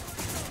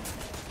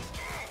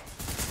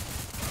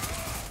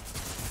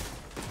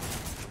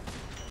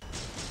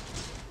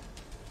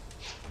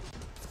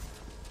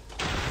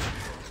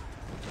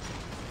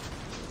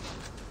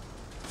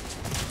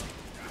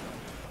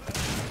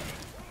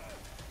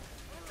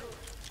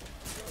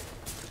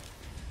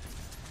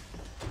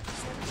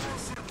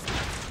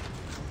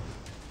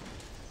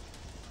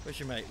 Where's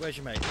your mate? Where's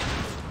your mate?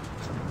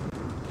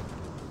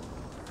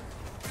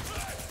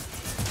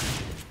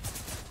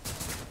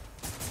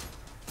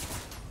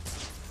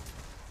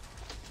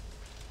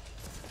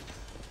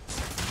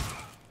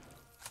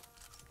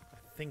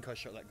 I think I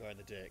shot that guy in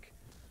the dick.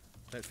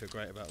 Don't feel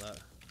great about that.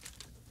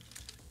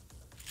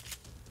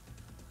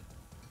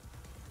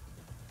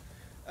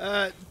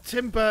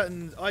 Tim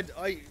Burton,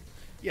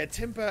 yeah,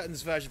 Tim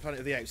Burton's version of Planet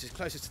of the Apes is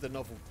closest to the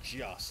novel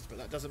just, but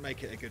that doesn't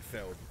make it a good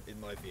film in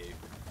my view.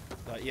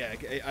 Like, yeah,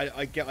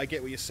 I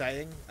get what you're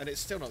saying, and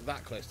it's still not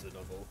that close to the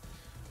novel,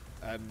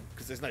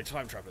 because there's no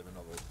time travel in the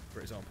novel,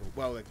 for example.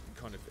 Well, it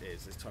kind of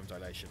is. There's time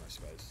dilation, I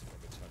suppose,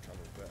 with time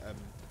travel, but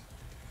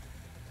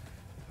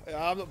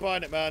I'm not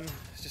buying it, man.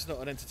 It's just not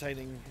an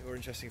entertaining or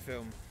interesting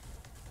film.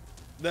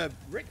 The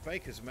Rick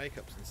Baker's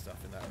makeups and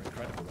stuff in that are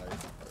incredible,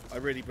 though. I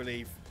really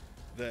believe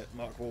that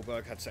Mark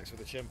Wahlberg had sex with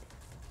a chimp.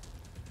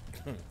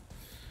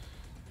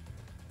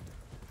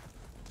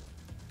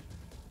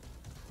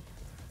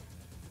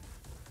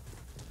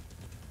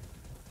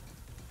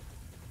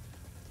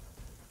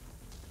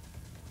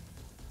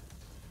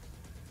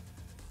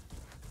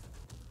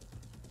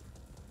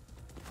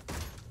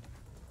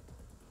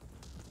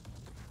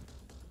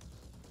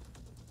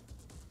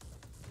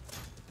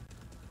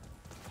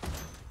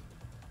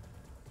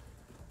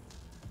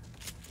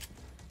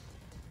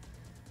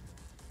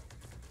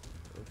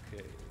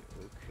 Okay.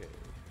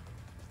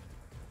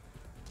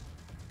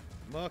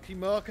 Marky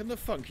Mark and the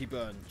Funky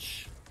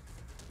Bunch.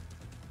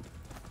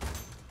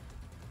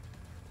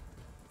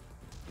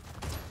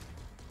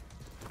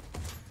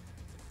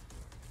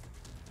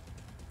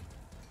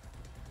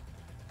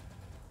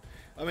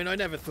 I mean, I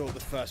never thought the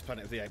first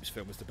Planet of the Apes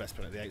film was the best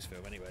Planet of the Apes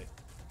film anyway.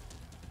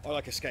 I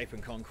like Escape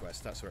and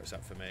Conquest, that's where it's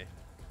at for me.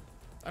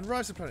 And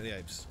Rise of the Planet of the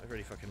Apes, I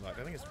really fucking like.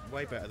 I think it's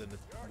way better than the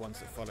ones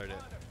that followed it.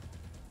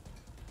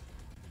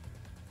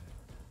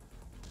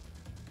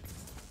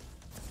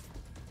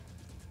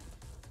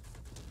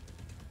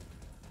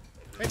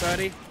 Hey,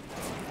 buddy.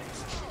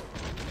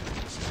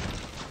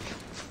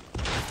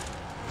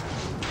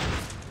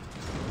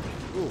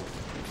 Ooh.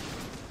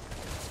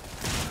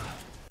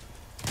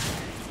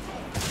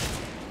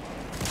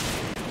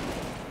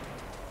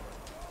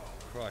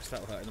 Christ,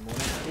 that'll hurt in the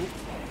morning. Ooh.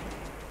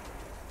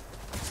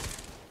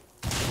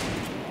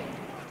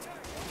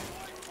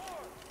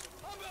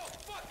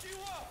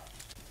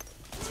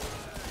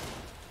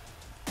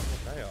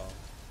 They are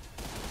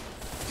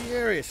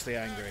furiously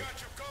angry.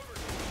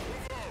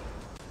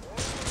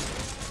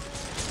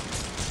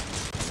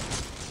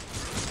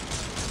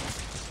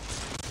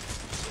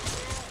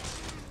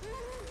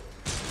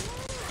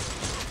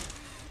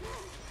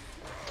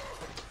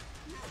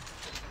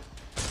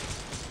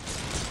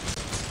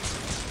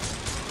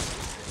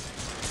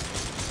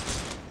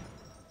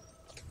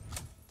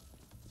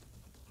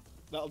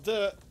 That'll do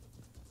it.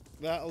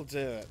 That'll do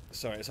it.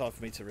 Sorry, it's hard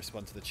for me to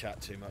respond to the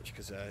chat too much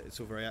because it's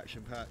all very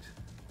action-packed.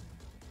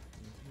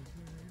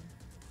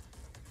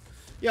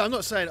 Yeah, I'm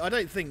not saying... I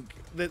don't think...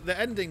 The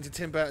ending to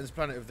Tim Burton's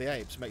Planet of the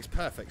Apes makes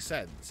perfect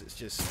sense. It's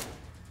just...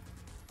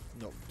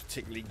 not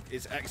particularly...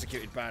 It's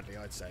executed badly,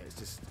 I'd say. It's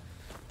just...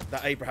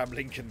 That Abraham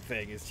Lincoln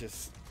thing is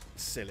just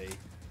silly.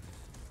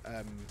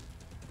 And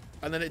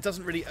then it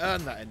doesn't really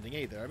earn that ending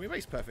either. I mean, it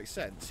makes perfect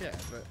sense, yeah,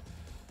 but...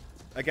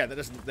 Again, that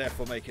doesn't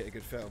therefore make it a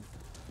good film.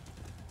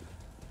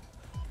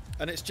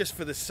 And it's just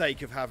for the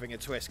sake of having a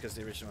twist, because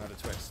the original had a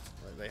twist.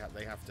 Like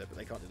they have to, but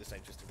they can't do the same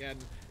twist again.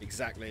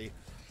 Exactly.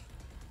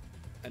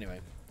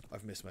 Anyway,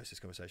 I've missed most of this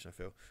conversation, I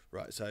feel.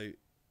 Right, so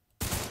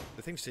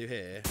the thing to do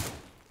here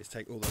is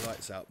take all the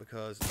lights out,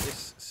 because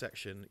this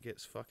section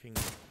gets fucking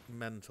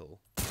mental.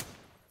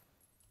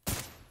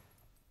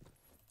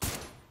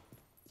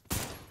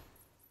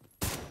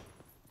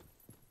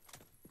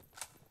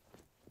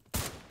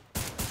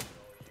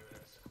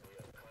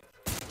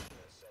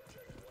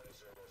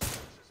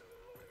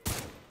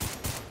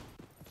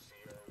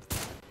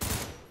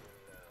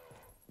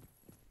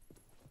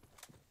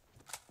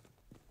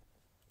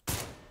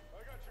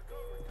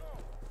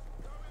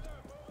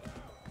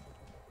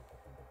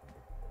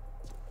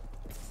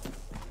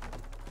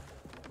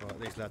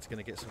 These lads are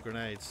going to get some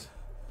grenades.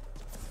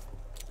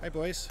 Hey,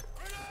 boys.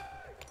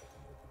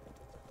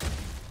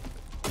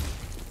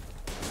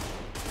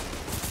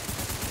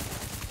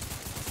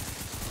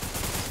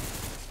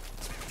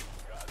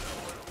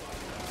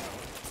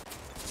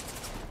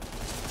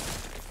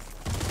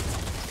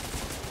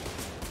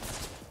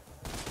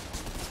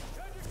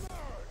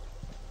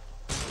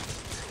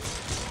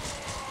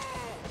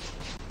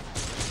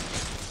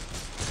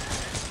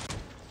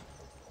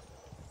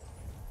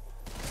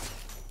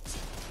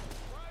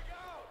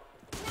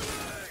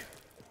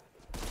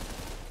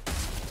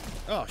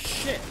 Oh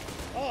shit!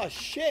 Oh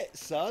shit,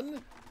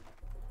 son!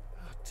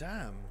 Oh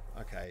damn.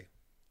 Okay.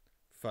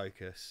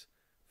 Focus.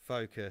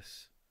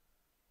 Focus.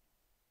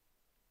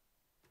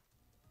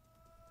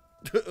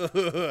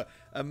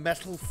 A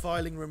metal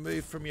filing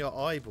removed from your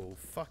eyeball.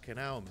 Fucking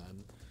hell,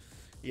 man.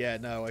 Yeah,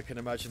 no, I can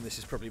imagine this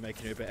is probably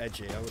making you a bit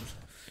edgy.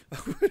 I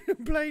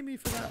wouldn't blame you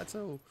for that at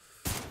all.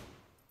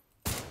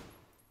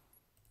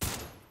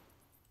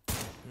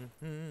 Attention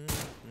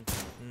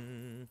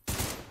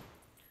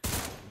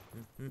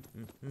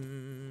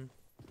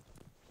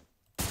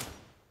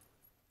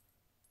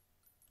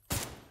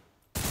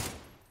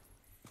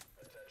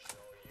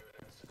all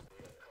units. We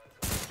have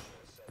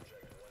confirmation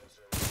subject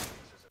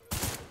 106 is in the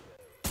bay.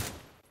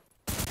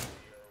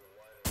 Sierra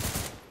 1 is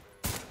moving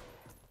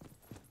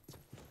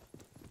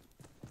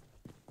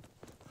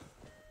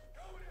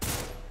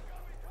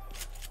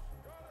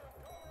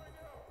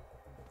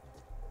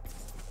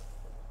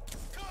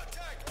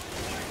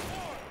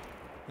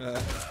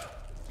now.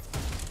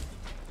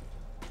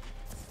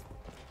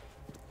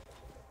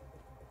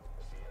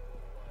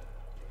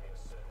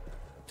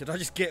 Did I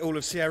just get all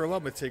of Sierra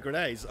 1 with 2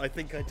 grenades? I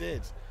think I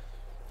did.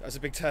 That was a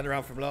big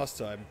turnaround from last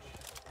time.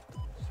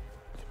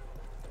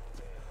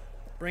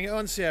 Bring it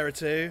on, Sierra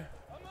 2.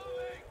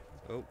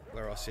 Oh,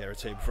 where are Sierra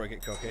 2 before I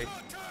get cocky?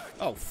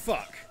 Oh,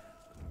 fuck!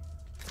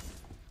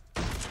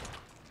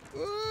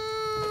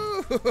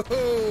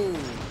 Ooh!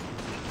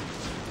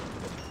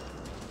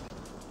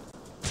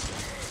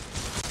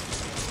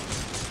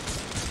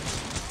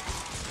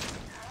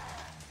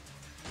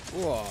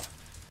 Whoa.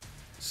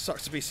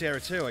 Sucks to be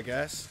Sierra 2, I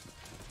guess.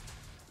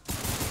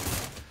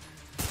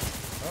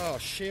 Oh,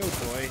 shield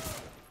boy.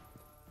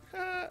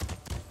 Ah.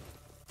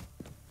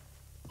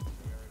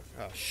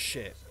 Oh,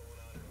 shit.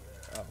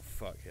 Oh,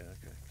 fuck, yeah,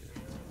 okay, good.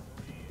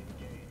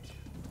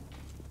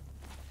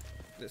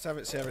 Let's have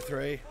it, Sierra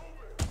 3.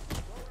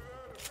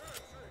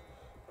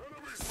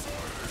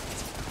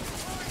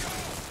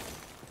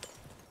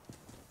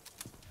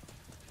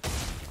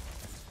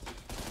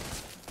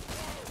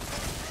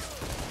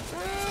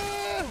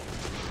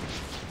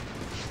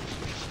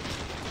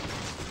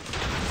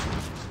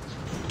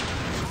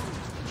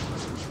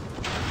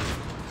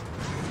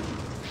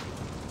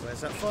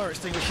 Where's that fire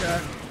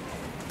extinguisher?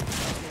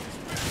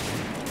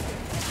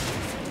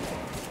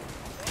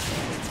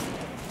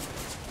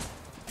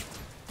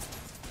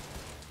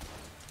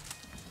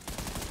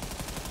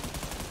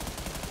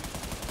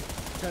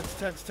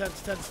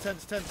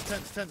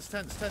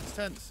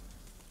 Tense.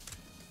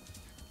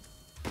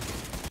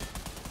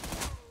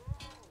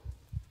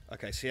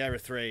 Okay, Sierra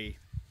 3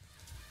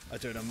 are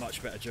doing a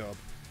much better job.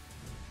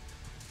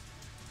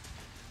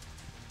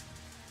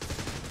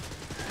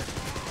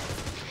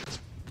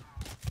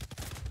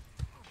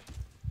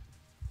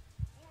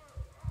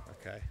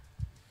 Okay.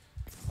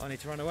 I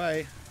need to run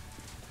away.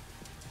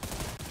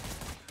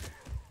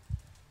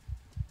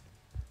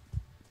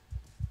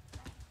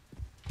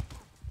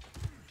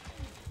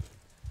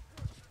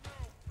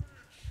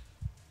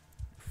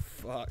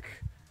 Fuck.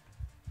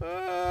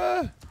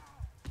 Ah!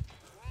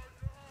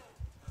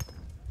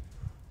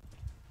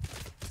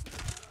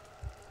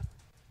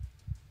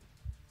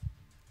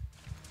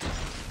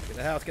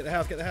 Get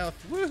the health.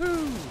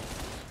 Woohoo!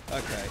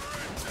 Okay.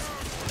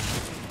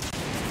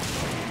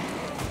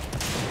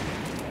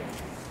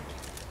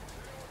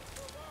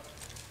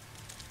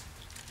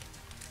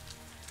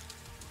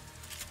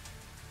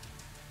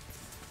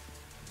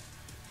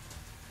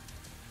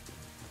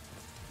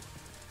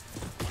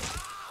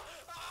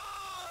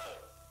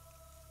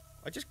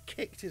 I just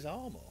kicked his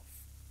arm off.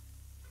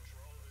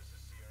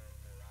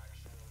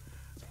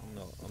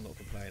 I'm not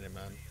complaining,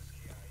 man.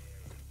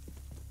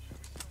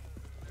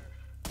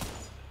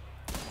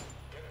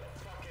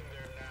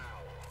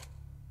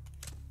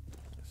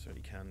 That's what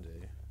you can do.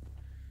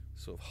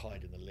 Sort of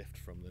hide in the lift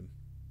from them.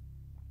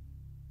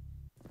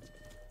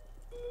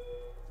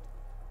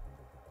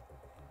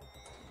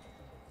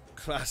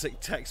 Classic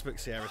textbook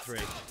Sierra 3.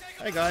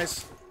 Hey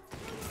guys,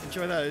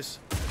 enjoy those.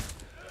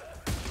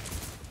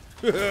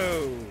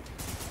 Whoa!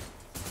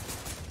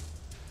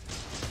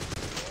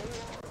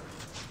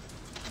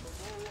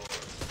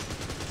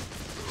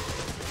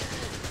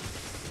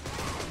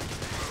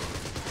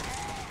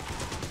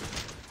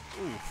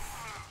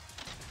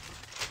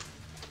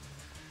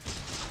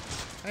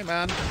 Hey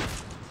man.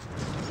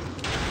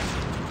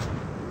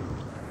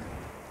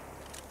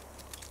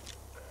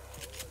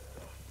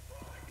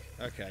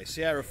 Okay,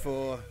 Sierra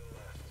 4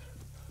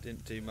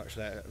 didn't do much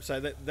later.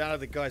 So now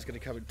the guy's going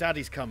to come.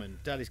 Daddy's coming.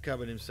 Daddy's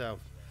coming himself.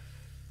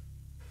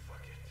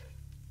 Fuck it.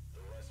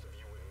 The rest of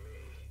you and me,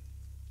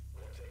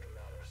 we'll take them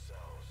out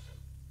ourselves.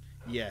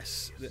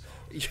 Yes.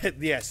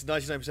 Yes,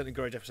 99%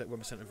 encourage,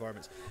 1%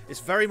 environments. It's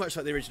very much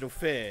like the original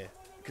Fear,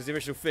 because the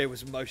original Fear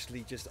was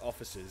mostly just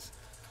officers.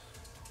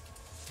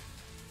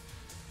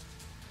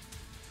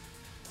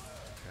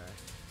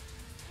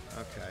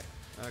 Okay.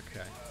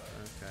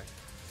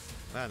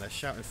 Man, they're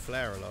shouting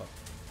flare a lot.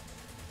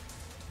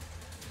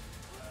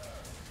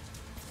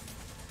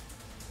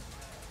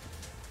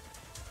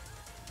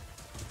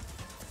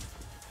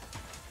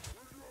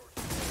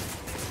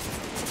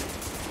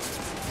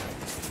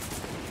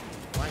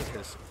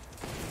 Wankers.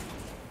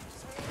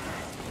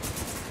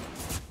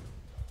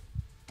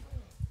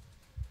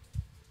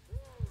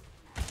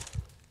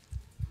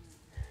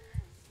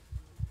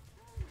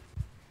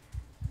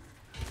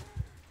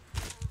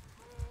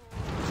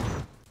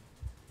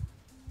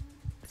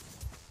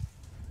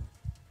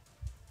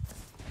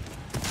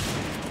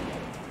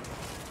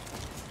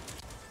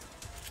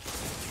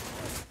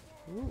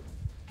 Ooh.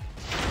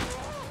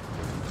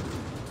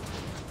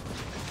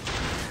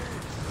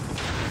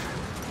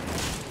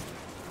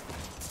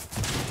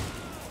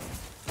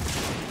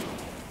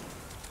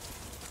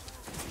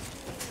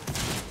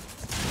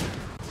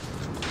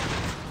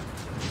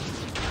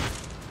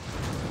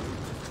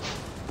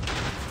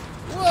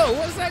 Whoa,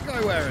 what's that guy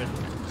wearing?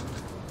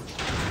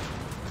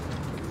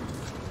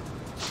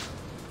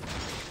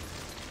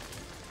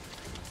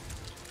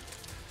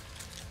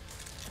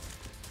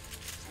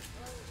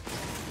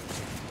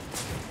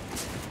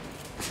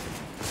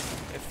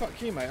 Yeah,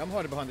 fuck you, mate. I'm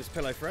hiding behind this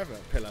pillow forever.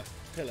 Pillar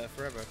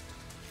forever.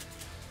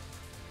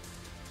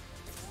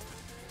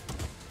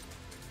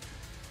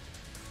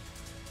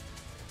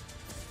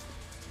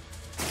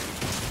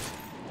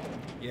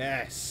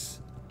 Yes.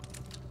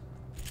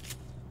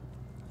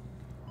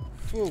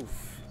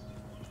 Oof.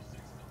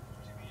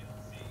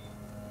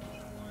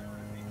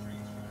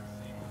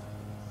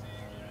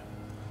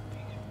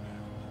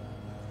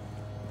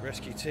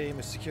 Rescue team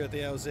has secured the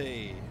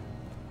LZ.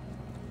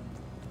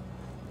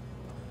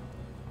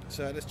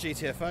 So that's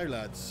GTFO,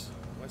 lads.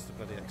 Where's the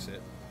bloody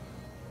exit?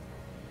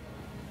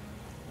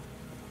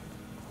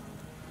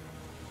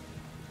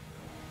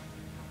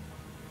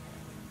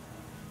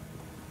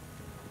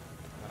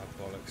 Ah,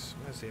 bollocks.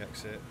 Where's the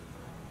exit?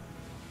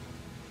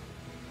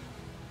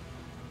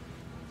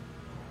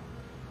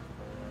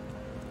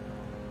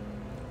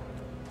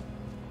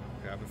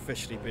 Okay, I've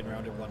officially been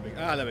round it one week.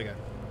 Ah, there we go.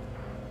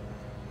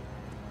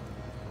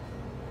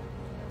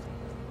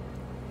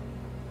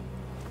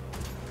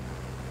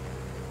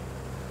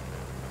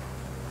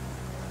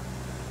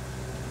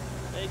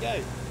 There you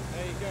go.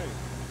 There you go.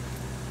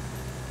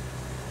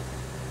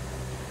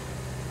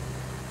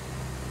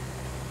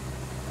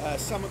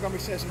 Sam Montgomery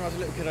says when I was a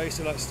little kid I used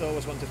to like Star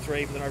Wars 1 to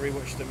 3, but then I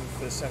rewatched them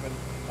for 7.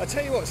 I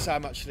tell you what,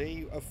 Sam,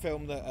 actually, a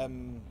film that I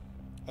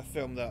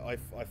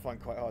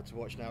find quite hard to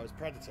watch now is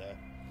Predator.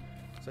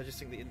 So I just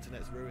think the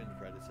internet's ruined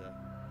Predator.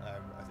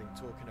 I think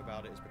talking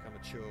about it has become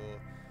a chore.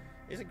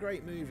 It's a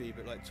great movie,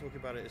 but like talking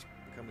about it has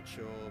become a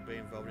chore.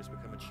 Being involved in it's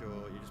become a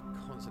chore. You're just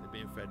constantly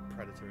being fed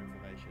Predator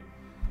information.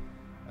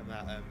 And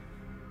that,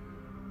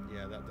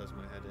 yeah, that does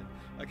my head in.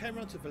 I came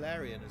around to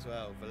Valerian as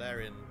well.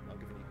 Valerian, I'm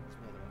giving you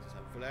some other ones to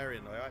say.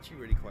 Valerian, I actually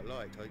really quite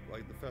liked.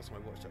 The first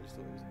time I watched it, I just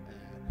thought it was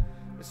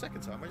The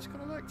second time, I just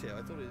kind of liked it.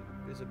 I thought it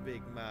was a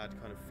big, mad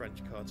kind of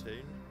French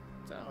cartoon.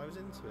 So I was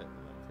into it.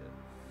 I liked it.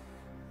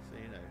 So,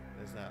 you know,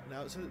 there's that.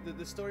 Now, so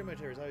the story mode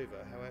here is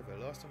over. However,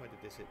 last time I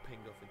did this, it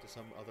pinged off into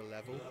some other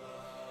level.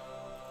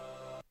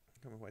 I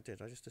can't remember what I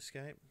did. I just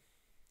escape.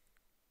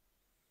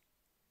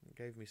 It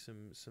gave me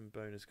some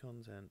bonus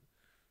content.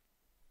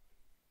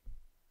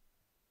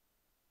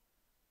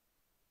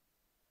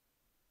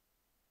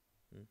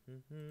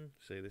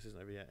 See, this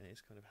isn't over yet, and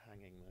it's kind of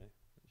hanging though,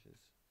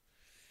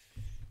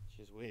 which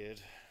is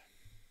weird.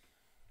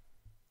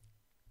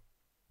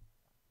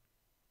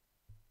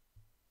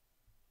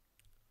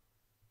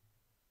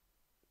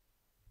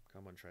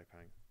 Come on,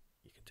 Trepang.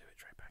 You can do it,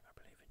 Trepang. I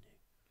believe in you.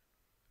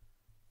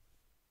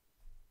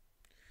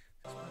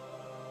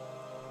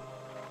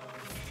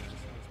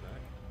 Sounds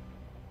back.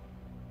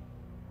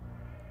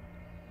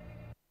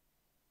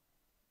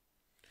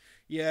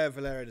 Yeah,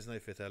 Valerian is no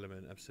Fifth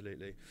Element,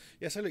 absolutely.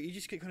 Yeah, so look, you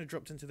just get kind of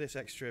dropped into this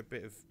extra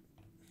bit of...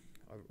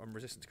 I'm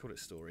resistant to call it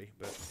story,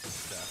 but...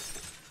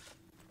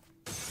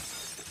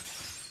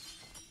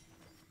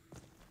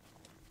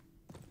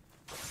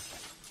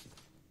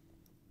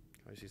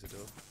 Can I just use the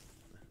door?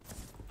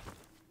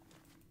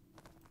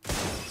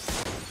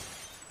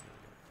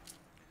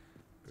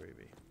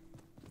 Groovy.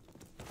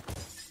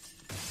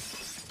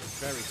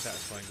 Very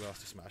satisfying glass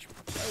to smash. Oh!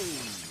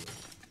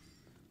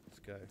 Let's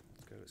go,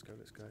 let's go, let's go,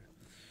 let's go.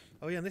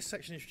 Oh yeah, and this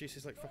section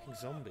introduces like fucking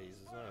zombies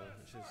as well,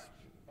 which is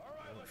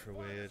ultra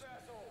weird.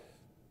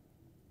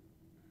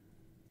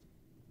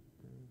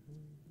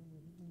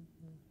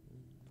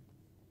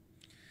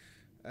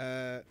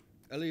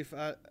 Aloof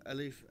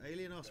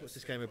Alien asks what's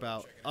this game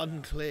about?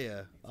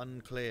 Unclear.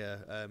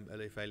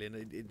 Aloof Alien.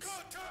 It's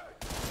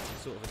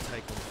sort of a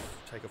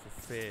take off of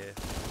Fear.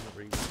 I'm not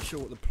really sure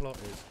what the plot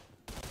is.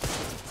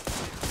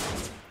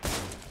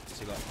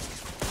 See, like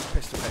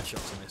pistol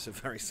headshots in this are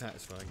very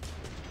satisfying.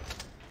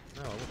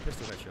 Oh, what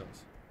pistol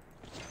headshots?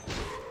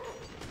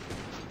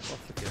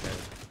 Off with your head.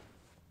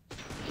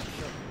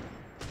 Shot.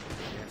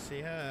 Yes,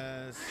 he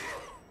has.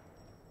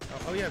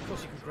 Oh yeah, of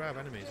course you can grab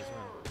enemies as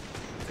well.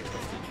 Take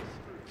hostage.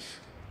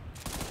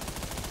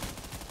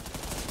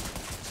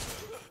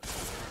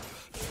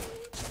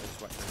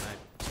 Just whack them out.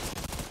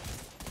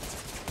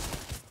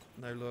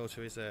 No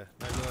loyalty, is there?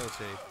 No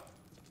loyalty.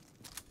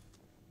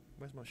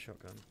 Where's my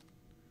shotgun?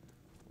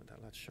 Where's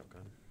that lad's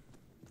shotgun?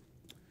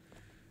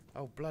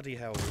 Oh bloody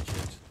hell,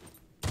 Richard!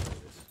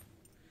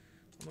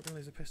 I'm not going to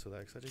lose a pistol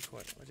there because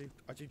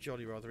I do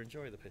jolly rather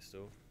enjoy the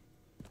pistol.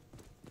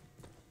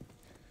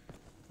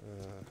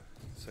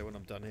 So when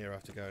I'm done here, I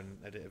have to go and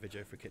edit a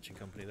video for a kitchen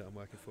company that I'm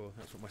working for.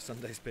 That's what my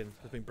Sunday's been.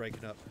 I've been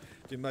breaking up,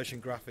 doing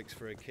motion graphics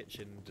for a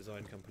kitchen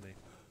design company,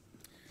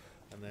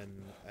 and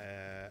then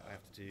I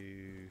have to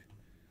do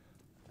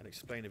and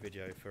explain a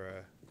video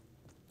for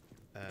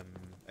a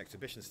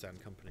exhibition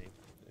stand company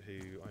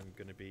who I'm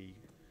going to be.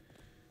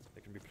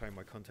 They're going to be playing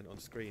my content on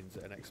screens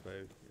at an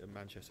expo in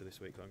Manchester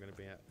this week that I'm going to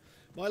be at.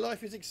 My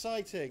life is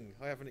exciting!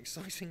 I have an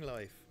exciting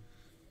life.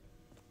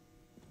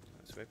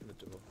 Let's open the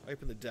door.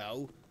 Open the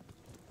door.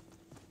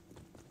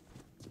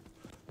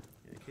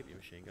 Yeah, keep your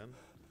machine gun.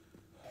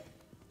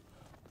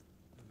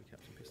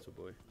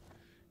 Boy.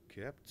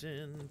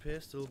 Captain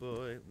Pistol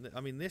Boy.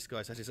 I mean, this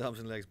guy's had his arms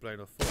and legs blown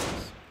off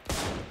first.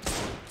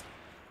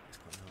 It's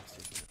quite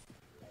nasty, isn't it?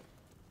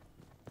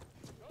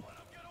 Don't let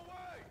him get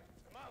away!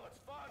 Come on,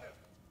 let's find him!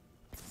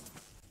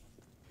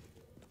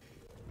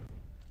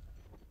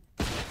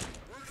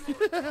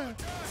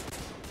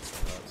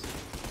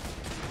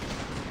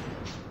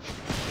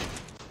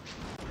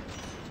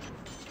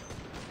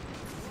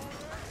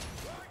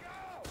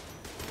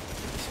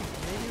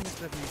 Maybe in this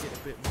level you get a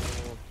bit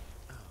more...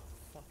 Oh,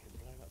 fucking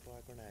blown up by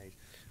a grenade.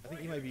 I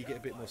think maybe you get a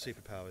bit more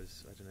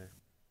superpowers. I don't know.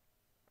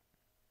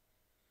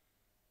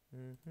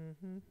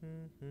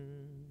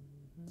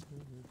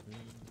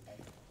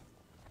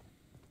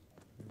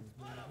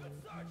 Split up and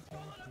search!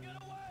 Don't let him get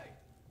away!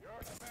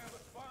 You're the man,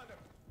 let's find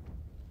him!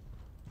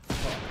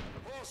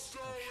 Oh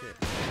shit.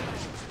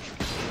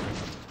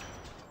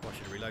 Oh, I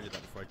should have reloaded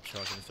that before I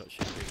charged and start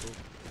shooting people.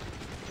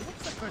 Why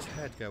does that guy's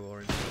head go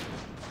orange?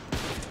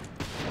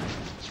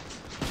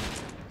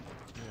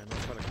 Yeah, not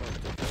quite a quality.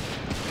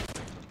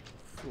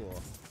 Four.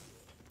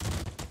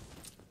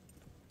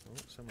 Oh,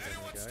 someone's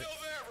Anyone gonna go. still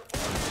there?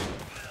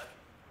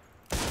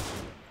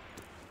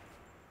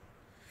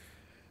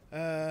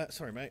 Report!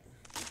 Sorry, mate.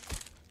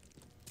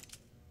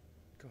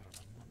 God,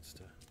 I'm a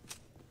monster.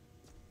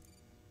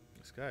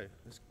 Let's go.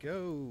 Let's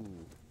go.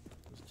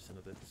 There's just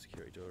another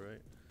security door,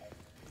 right?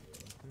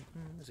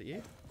 Is it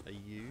you? Are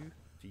you?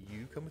 Do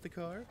you come with the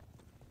car?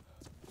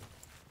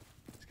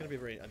 It's going to be a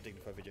very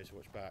undignified video to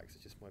watch back, 'cause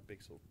it's just my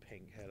big sort of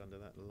pink head under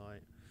that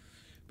light.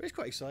 But it's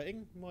quite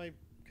exciting. My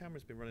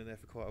camera's been running there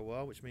for quite a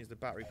while, which means the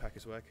battery pack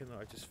is working that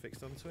I've just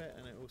fixed onto it,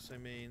 and it also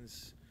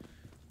means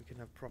we can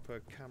have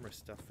proper camera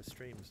stuff for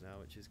streams now,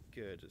 which is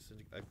good. It's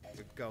a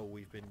goal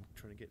we've been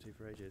trying to get to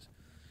for ages.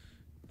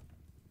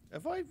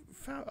 Have I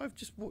found... I've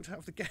just walked out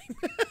of the game.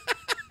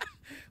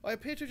 I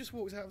appear to have just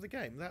walked out of the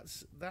game.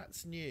 That's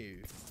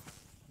new.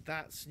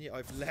 That's new.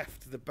 I've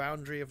left the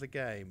boundary of the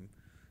game.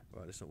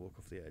 Right, let's not walk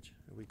off the edge.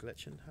 Are we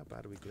glitching? How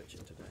bad are we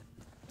glitching today?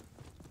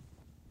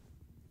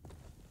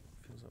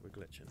 Feels like we're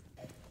glitching.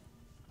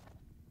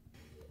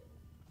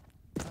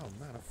 Oh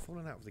man, I've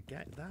fallen out of the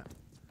game. That...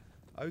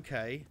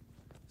 Okay.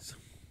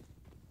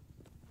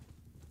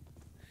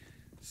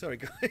 Sorry,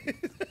 guys.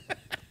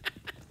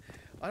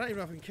 I don't even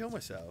know if I can kill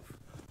myself.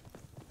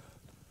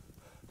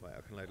 Wait,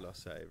 I can load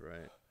last save,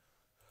 right?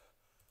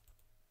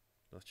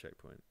 Last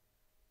checkpoint.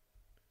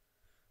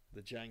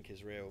 The jank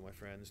is real, my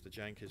friends. The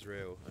jank is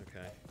real.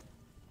 Okay.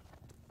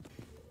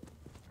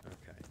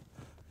 Okay.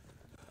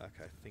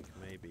 Okay, I think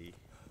maybe...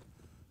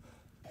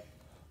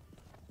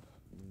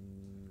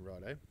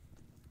 righto.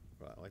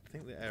 Right, I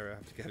think the area I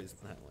have to go is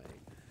that way.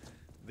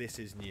 This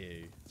is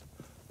new.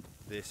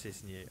 This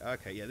is new.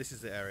 Okay, yeah, this is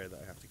the area that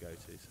I have to go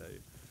to, so...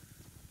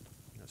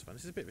 That's fine.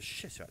 This is a bit of a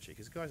shit, actually,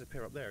 because guys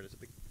appear up there and there's a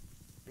big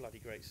bloody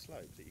great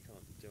slope that you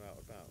can't do out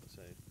about,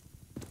 so...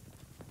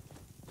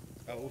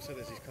 Oh, also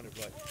there's these kind of,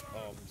 like,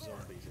 armed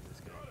zombies in this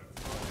game.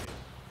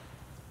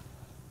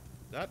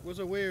 That was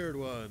a weird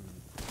one!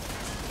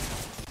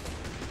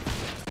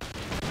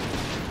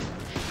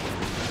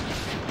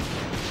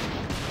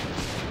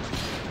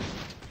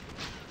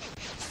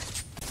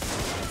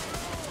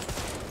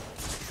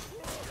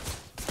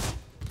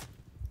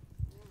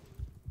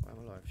 I'm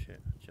alive,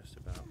 shit. Just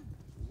about.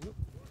 Whoop.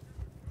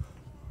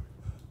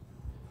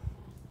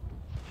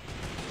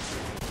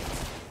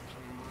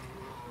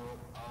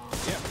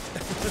 Yeah,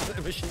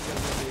 the machine gun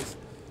zombies.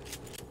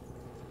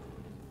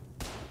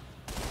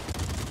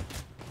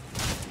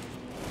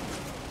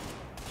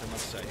 I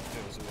must say, it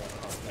feels alright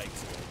half baked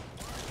today.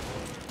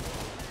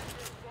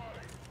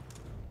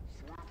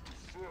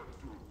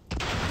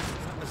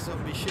 Is that a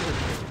zombie shield?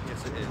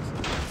 Yes, it is.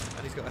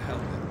 And he's got a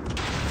helmet.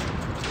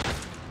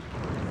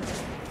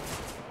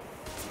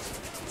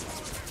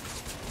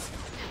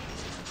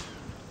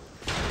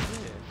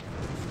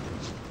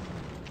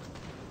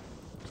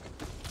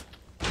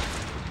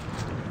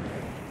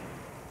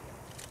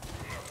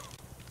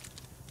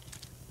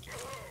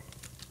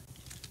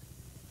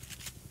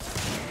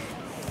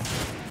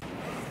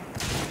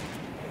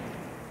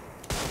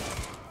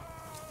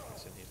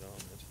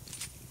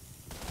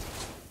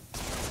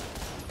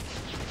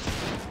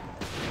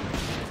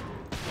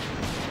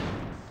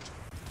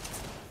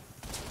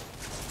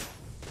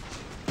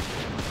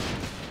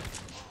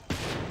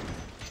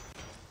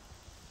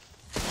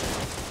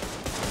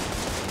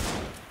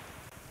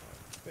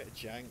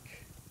 Jank.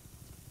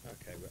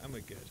 Okay, and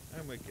we're good.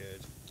 And we're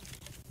good.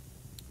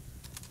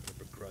 I'm gonna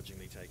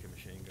begrudgingly take a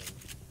machine gun.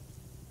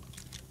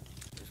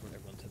 I just want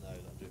everyone to know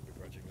that I'm doing it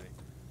begrudgingly.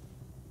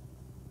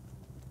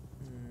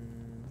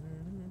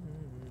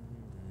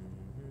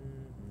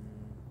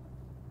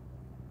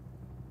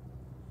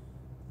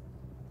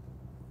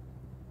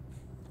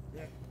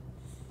 Yeah.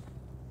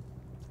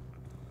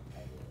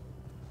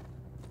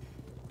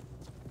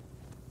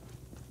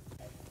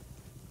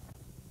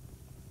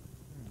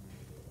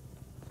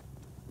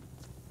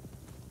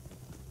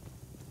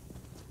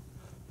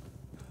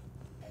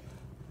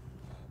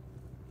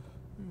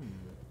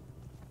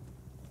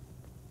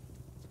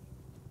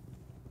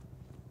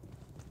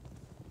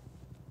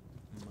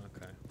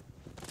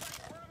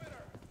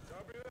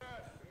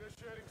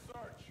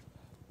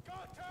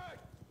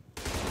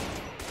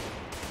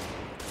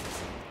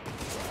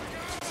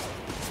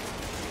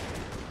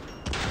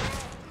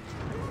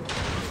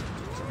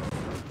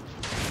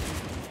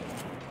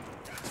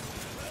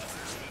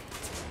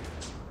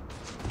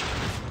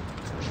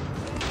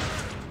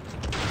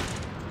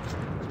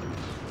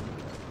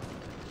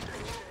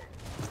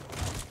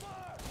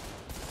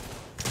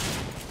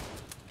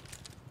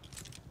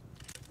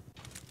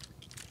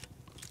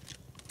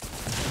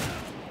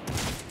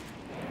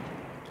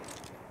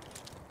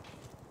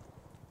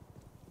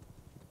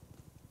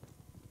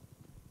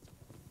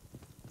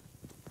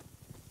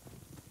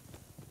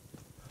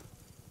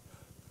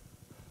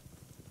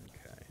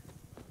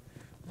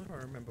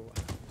 trying to remember what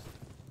happens.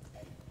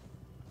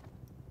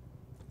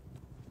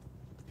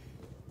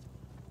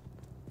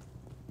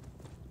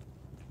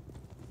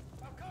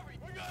 I'm covering.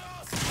 We got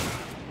us.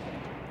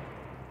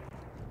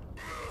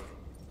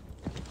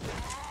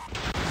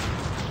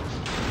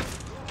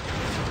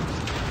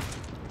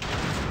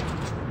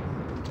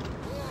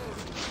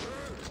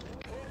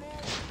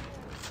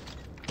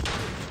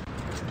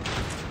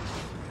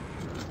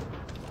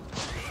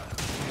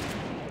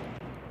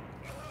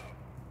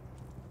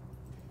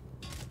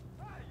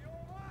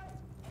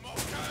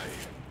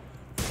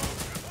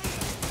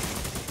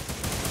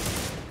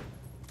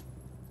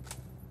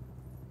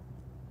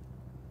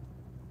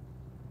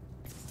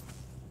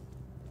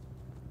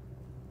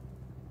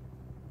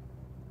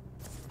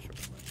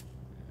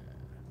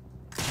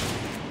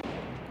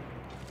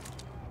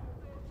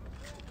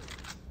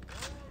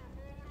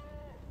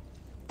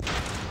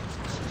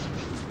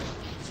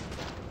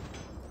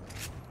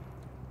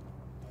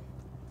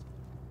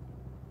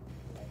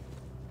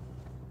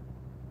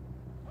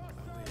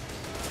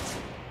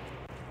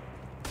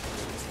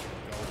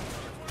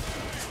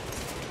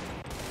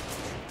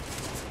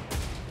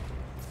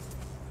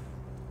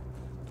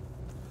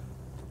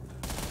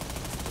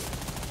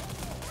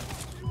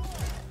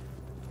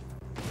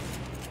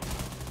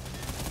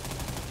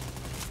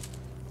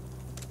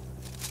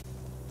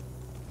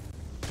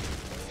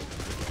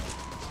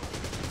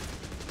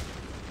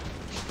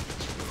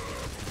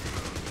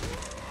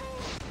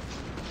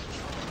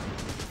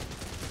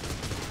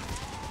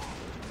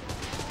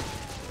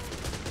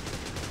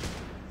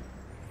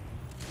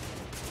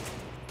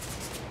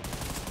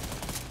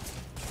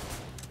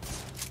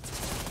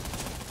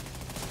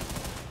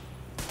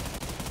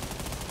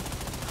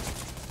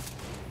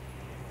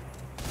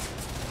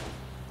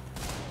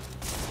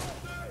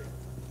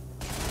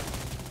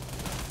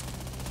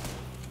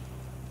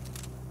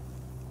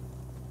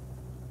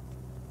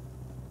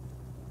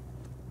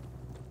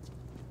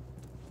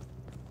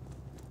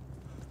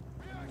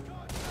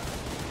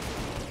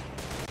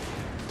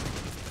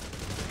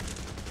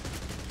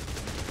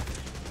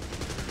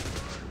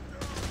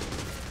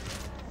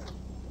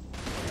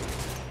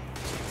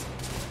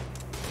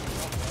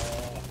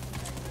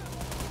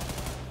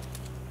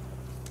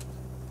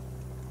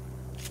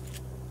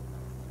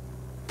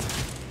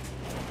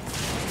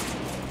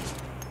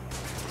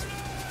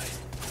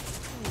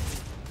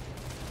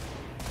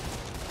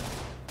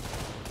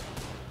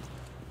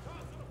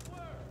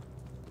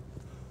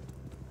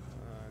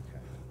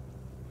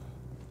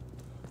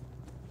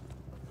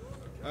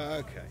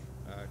 Okay.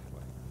 Wait.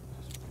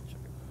 Just check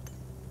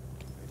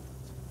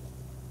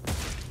it.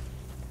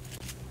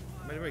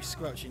 I made a very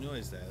squelchy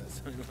noise there. That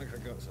sounded like I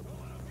got something.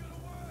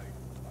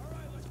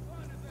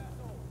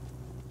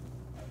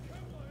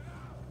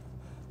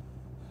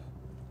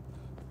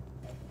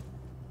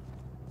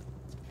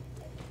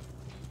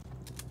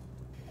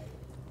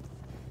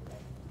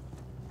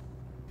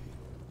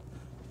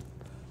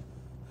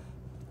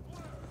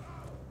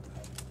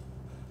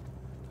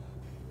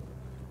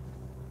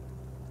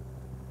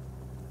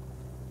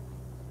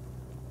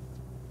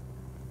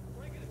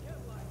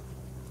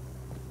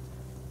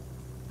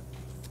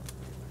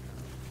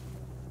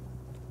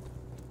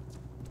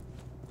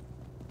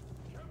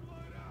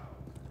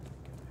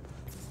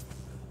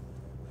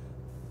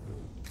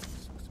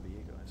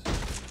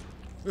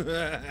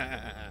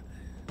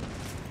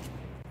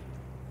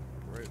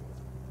 Brutal.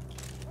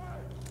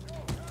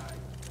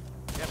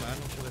 Yeah, man,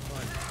 I'm sure they're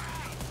fine.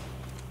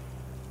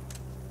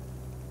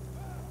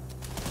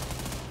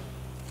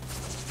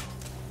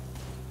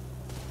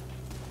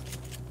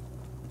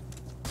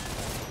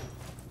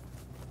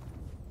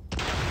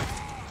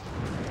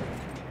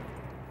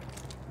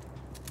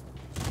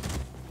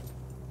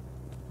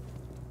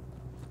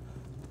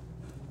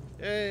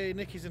 Hey,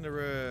 Nikki's in the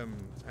room.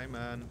 Hey,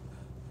 man.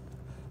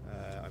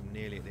 I'm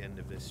nearly at the end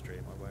of this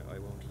stream. I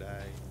won't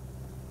lie.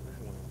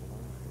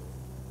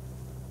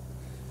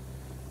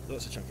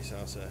 Lots of chunky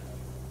salsa.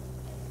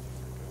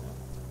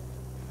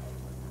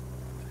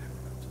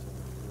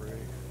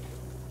 Anyway,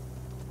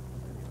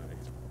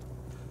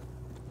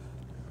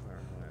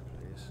 higher,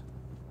 please.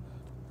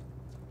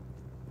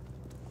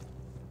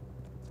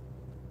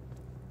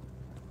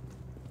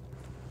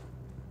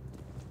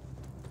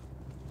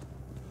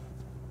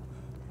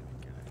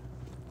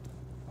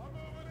 I'm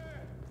moving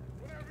in.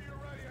 Whenever you're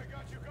ready, I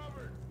got you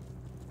covered.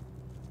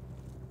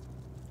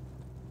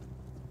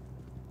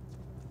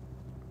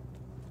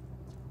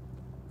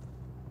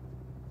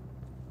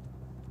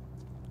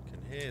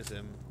 Can hear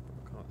him,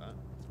 but I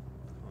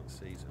can't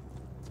see him.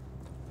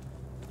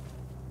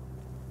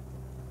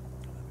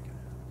 There we go.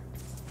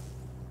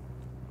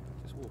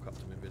 Just walk up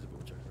to him invisible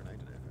and chuck a grenade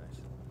in their face.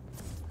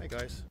 Hey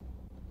guys.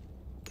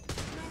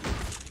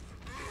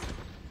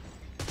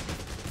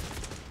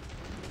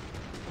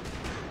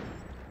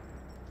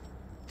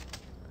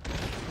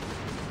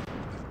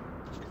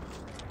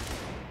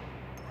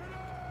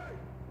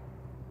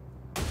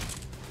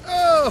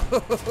 Oh!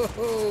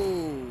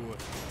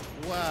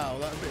 Wow,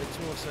 that bit of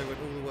torso went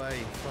all the way.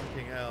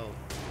 Fucking hell.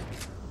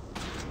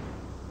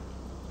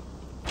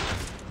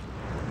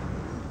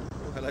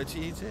 Oh, Hello to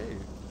you too. And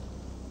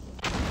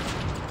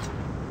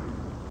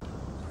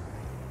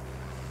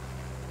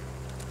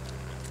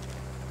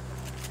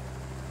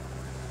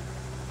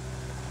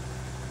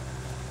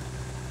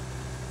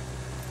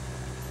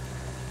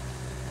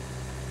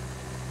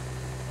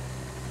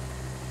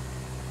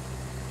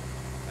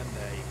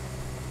there you go.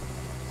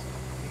 So I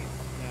think it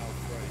now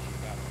throws you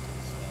back to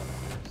the start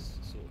of this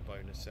sort of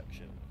bonus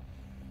section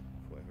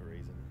for whatever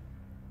reason.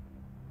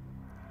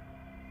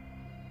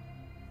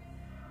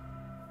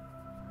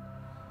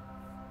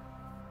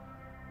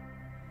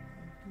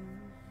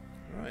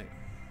 Right,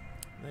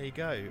 there you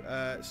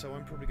go. So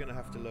I'm probably going to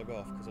have to log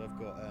off because I've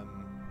got. I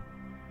don't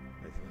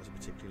think that was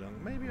particularly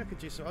long. Maybe I could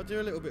do some. I'll do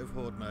a little bit of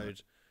horde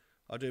mode.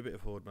 I'll do a bit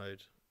of horde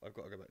mode. I've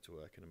got to go back to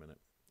work in a minute.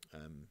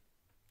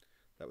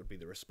 That would be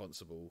the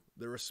responsible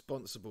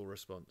response.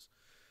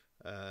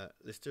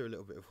 Let's do a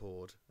little bit of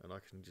horde, and I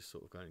can just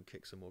sort of go and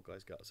kick some more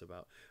guys' guts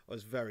about. I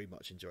was very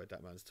much enjoyed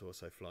that man's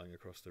torso flying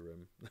across the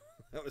room.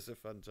 That was a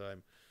fun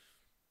time.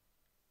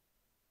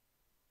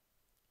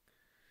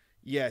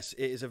 Yes,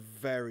 it is a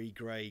very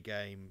grey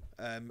game,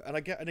 and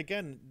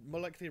again,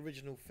 more like the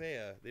original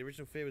Fear. The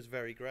original Fear was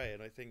very grey,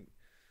 and I think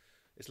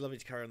it's lovely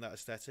to carry on that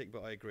aesthetic.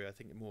 But I agree, I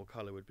think more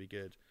colour would be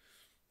good.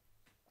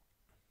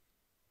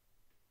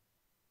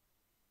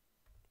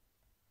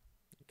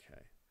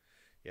 Okay.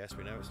 Yes,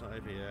 we know it's not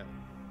over yet.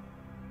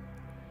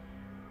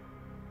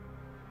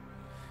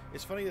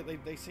 It's funny that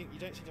they seem you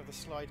don't seem to have the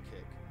slide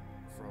kick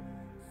from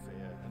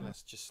Fear,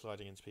 unless just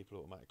sliding into people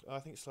automatically.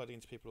 I think sliding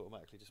into people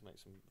automatically just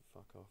makes them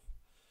fuck off.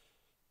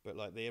 But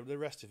like the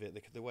rest of it,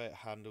 the way it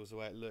handles, the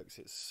way it looks,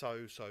 it's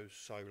so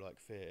like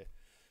Fear.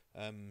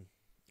 You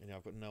know,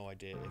 I've got no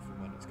idea if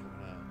and when it's coming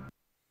out.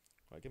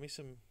 Right, give me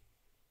some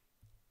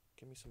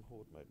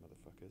horde mode,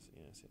 motherfuckers.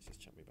 Yes, it's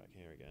just chuck me back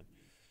here again.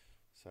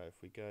 So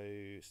if we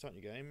go start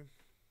your game,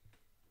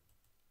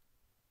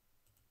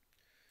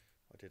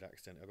 I did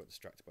accidentally. I got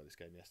distracted by this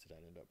game yesterday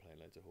and ended up playing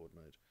loads of horde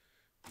mode,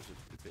 which is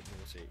a bit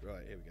naughty.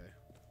 Right, here we go.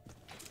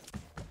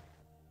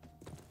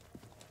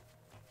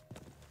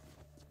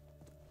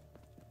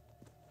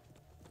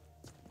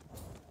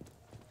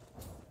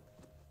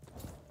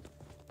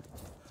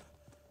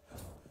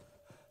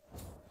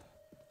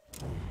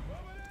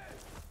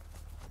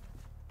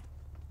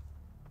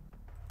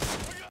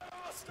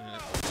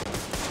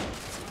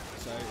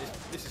 So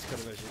this is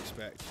kind of as you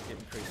expect, you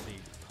get increasingly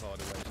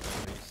harder ranged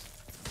enemies.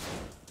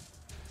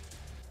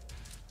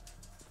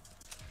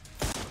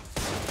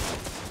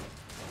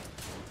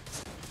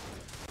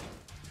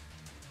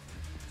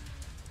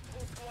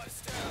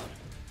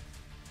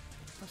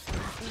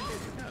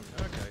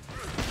 Okay.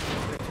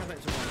 They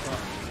connect to one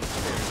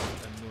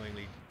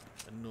button,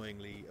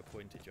 annoyingly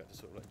appointed. You have to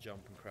sort of like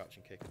jump and crouch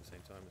and kick at the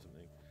same time or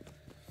something.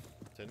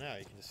 So now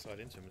you can just slide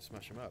into them and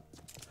smash them up.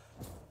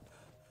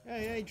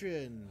 Hey,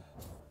 Adrian!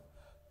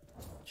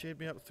 Cheered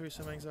me up through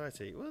some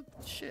anxiety. Well,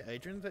 shit,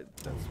 Adrian,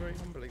 that's very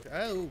humbling.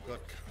 Oh, God.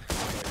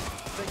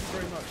 Thank you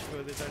very much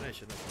for the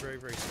donation. That's very,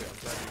 very sweet. I'm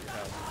glad you could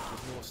help.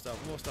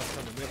 There's more stuff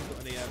coming. We haven't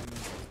got any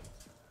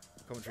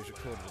commentaries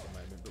recorded at the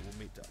moment, but we'll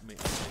meet up.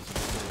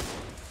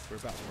 We're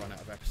about to run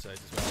out of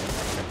episodes as well.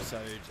 Next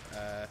episode,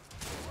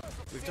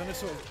 we've done a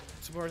sort of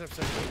tomorrow's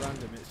episode is a bit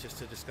random. It's just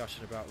a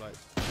discussion about like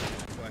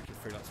working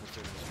freelance in the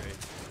film industry,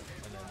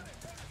 and then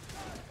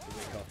the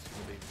week after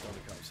will be the Donny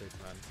Cup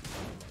Superman.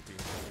 Might be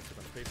interesting to a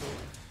bunch of people.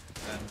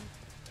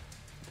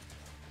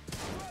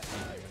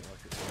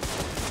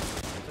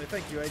 So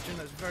thank you, Adrian.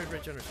 That's very,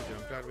 very generous of you.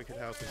 I'm glad we could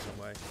help in some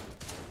way.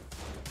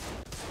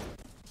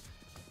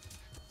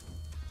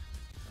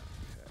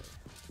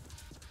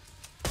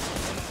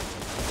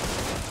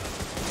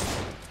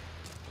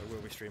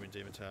 Streaming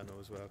Doom Eternal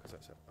as well, because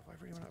that's have I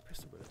really run out of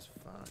pistol bullets?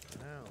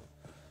 Fucking hell.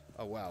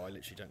 Oh wow, I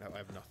literally don't have, I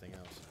have nothing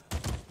else.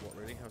 What,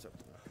 really? How's that? Okay.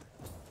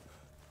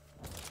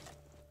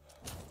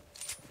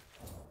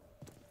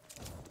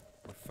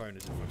 My phone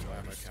is in front of my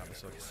ammo counter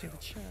so I can see the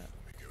chat.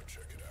 Let me go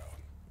check it out.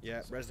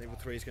 Yeah, Resident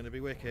Evil 3 is going to be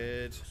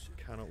wicked.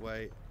 Cannot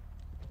wait.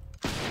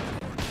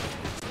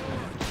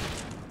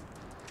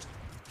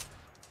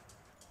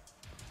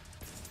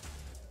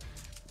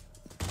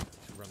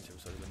 Run to the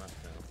side of the map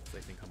now. They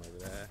think I'm over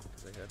there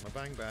because they heard my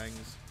bang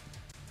bangs.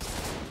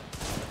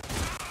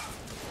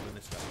 Not in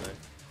this lap though.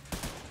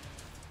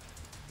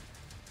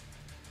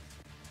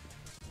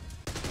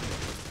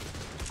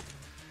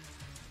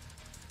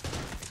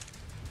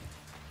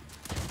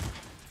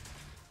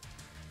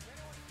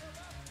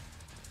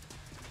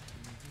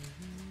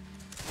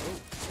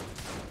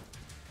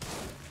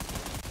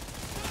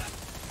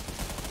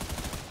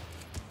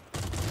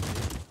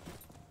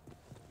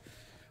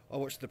 I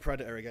watched The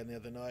Predator again the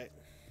other night.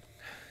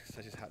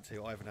 I just had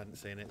to. Ivan hadn't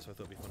seen it, so I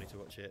thought it'd be funny to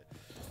watch it.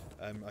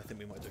 I think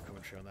we might do a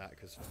commentary on that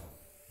because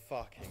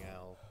fucking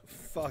hell.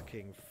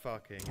 Fucking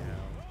hell.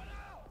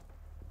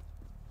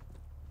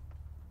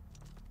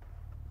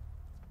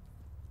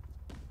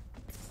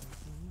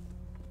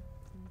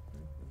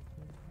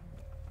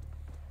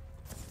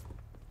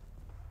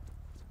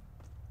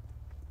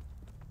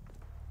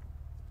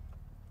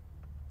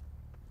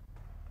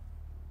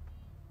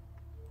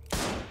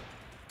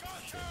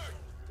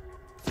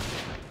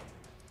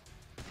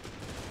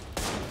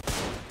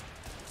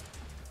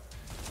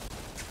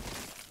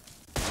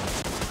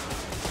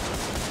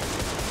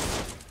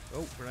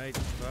 grenade.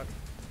 Fuck.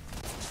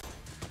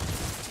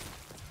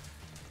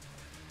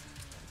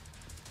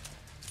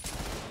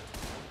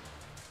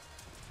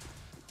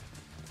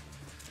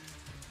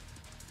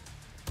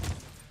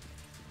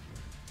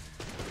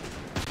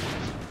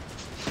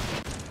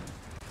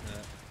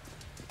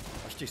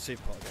 I should do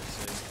Superpot again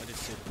soon. I did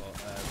Superpot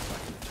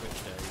back in the Twitch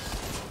days.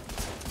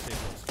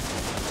 Superpot's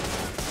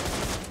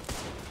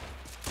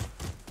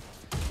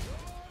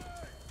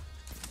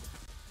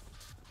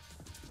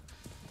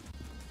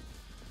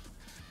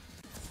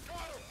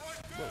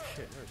oh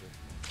shit, where is it?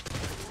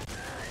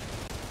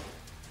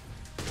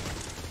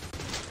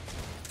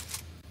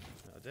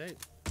 That'll do.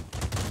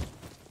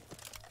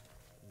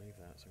 Move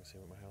that so I can see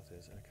what my health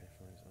is. Okay,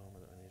 fine, it's armour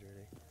that I need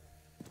really.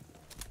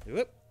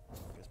 Whoop!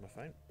 There's my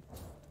phone.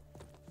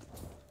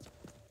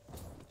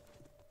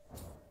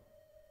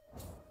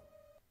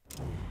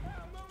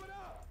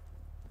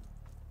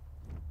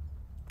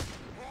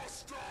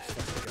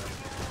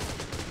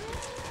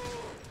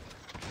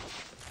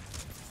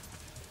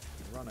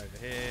 Run over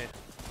here,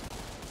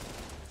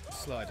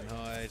 slide and hide,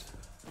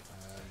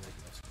 and make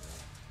it possible.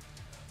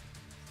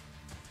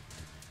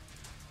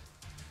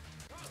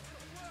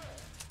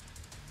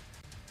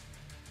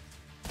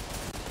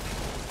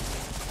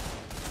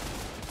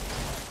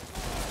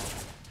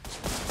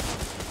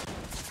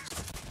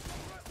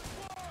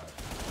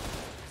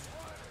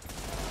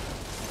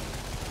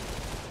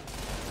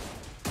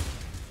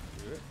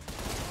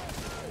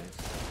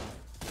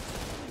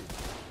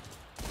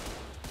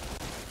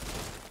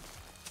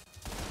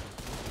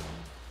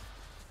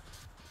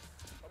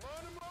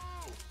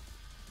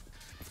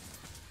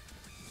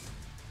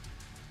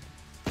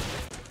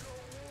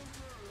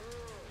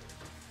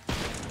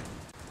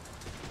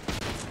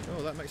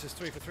 Oh, that makes us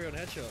 3 for 3 on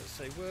headshots.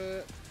 Say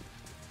what?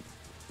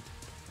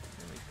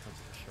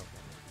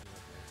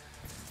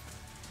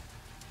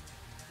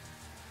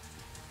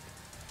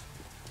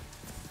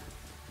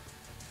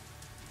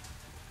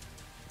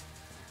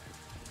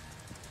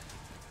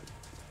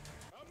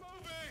 I'm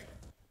moving!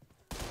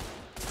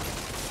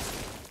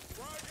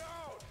 Frag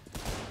out!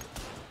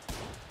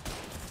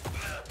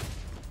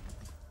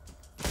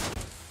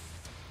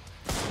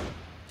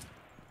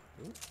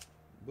 Ooh,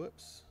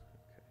 whoops.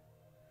 Okay.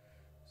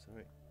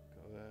 Sorry.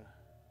 Got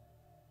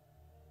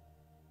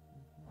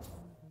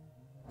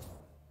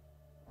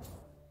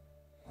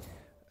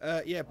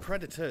there. Yeah,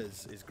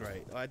 Predators is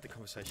great. I had the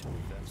conversation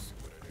with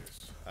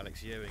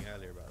Alex Ewing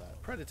earlier about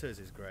that. Predators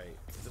is great.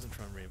 It doesn't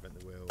try and reinvent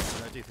the wheel.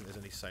 And I do think there's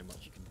only so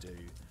much you can do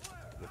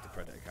with the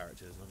Predator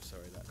characters, and I'm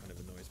sorry that kind of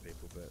annoys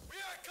people, but We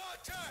had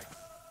contact!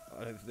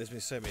 there's been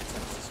so many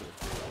attempts to sort of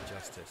do that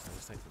justice, and I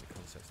just don't think the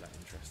concept's that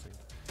interesting.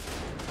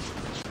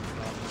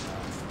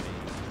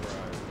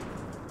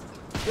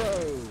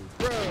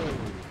 Bro!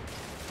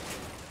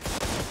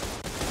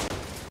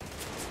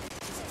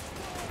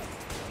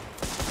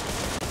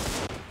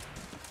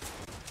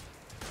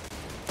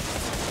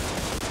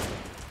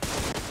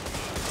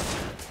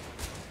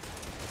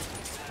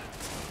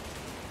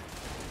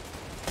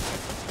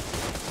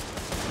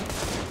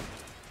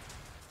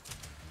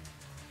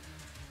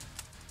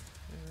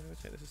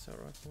 Take this assault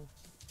rifle.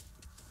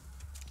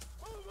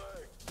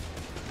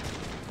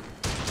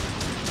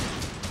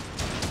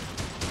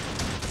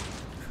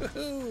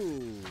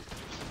 Woohoo!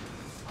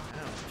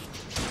 Ouch.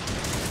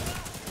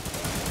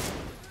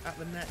 At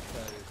the neck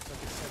though, it's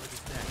like it severed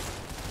his neck.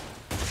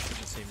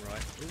 Doesn't seem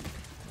right. Ooh.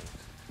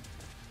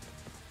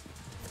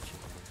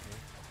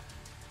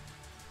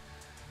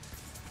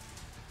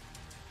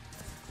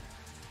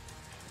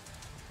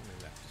 Only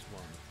left is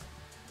one.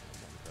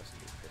 One person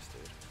gets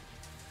pistoled.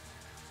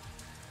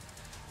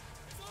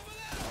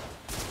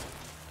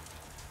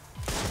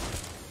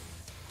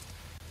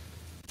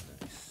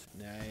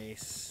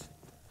 Nice.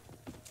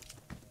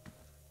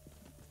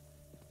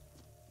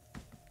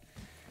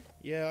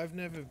 Yeah, I've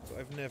never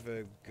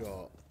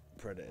got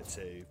Predator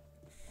 2.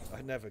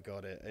 I never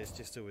got it. It's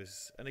just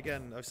always, and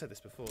again, I've said this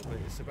before, but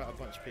it's about a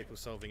bunch of people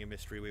solving a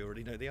mystery we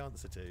already know the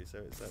answer to. So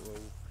it's like,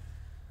 well,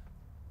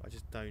 I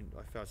just don't.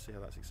 I fail to see how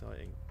that's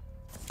exciting.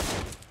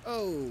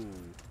 Oh.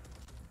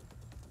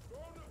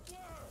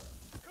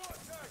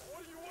 Contact!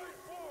 What are you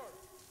waiting for?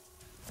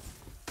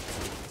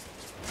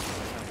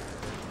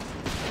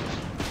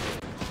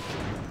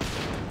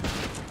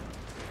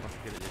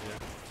 Fucking good at you, yeah.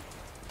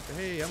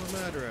 Hey, I'm a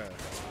murderer.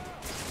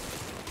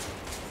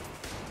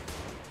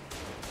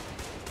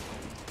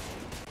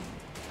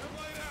 You're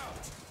laid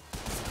out!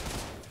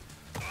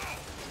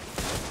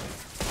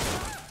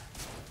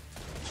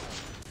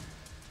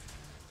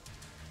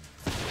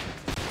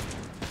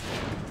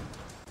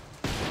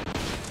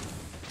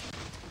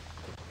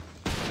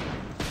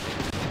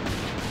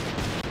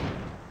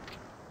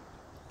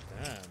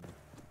 Damn.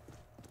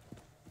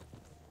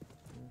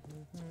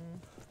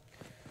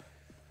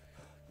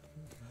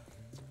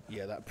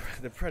 Yeah,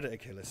 the Predator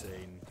killer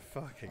scene,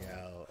 fucking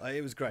hell.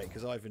 It was great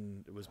because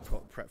Ivan was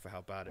prepped for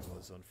how bad it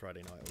was on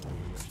Friday night when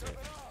we watched it.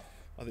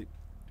 I think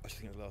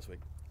it was last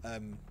week.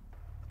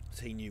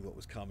 So he knew what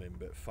was coming,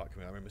 but fuck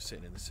me, I remember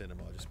sitting in the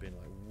cinema just being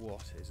like,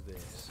 what is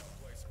this?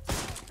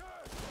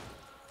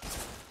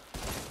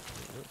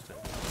 Oops,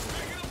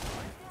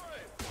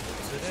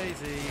 it's a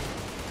daisy.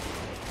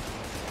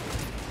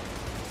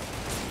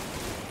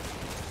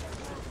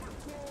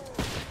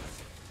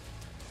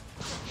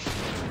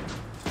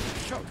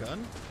 Shotgun?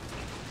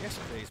 Yes,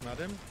 please,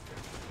 madam.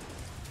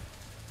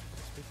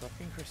 Must be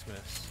fucking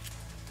Christmas.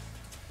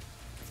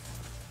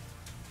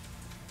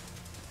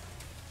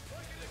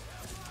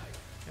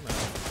 Come on.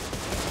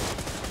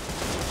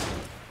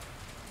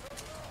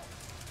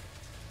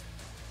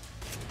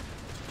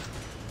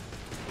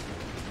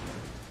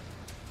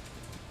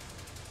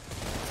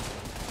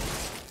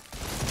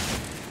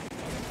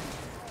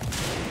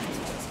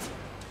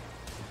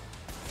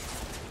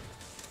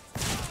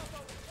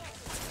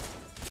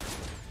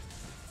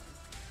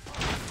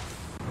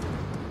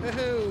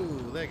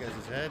 Woohoo! There goes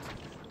his head.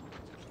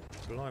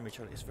 Blimey,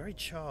 Charlie. It's very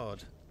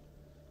charred.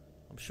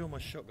 I'm sure my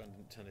shotgun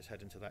didn't turn his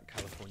head into that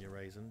California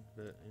raisin,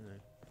 but, you know,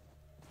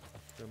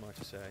 who am I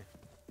to say?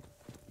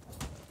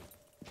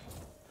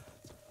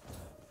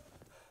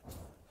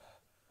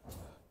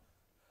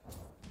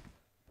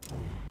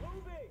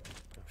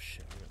 Oh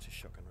shit, I've got 2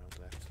 shotgun rounds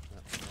left.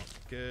 That's not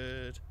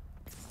good.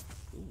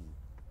 Ooh.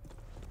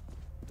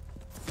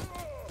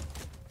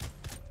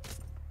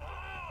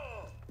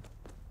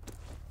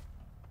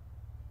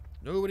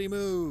 Nobody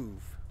move!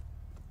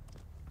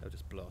 They'll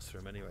just blast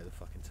through him anyway, the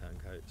fucking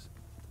turncoats.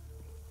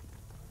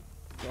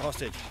 Got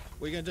hostage.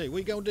 What are you going to do? What are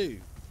you going to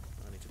do?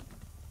 I need to...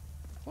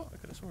 What? I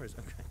could have sworn it.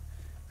 Okay.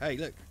 Hey,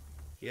 look.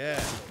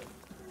 Yeah.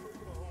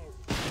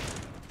 Oh,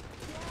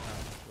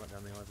 right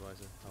down the eye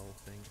visor, whole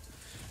thing.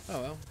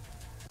 Oh well.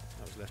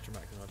 That was less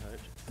dramatic than I'd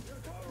hoped.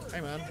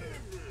 Hey man.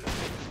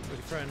 Where's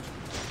your friend?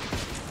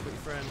 Where's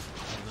your friend?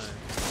 Oh no.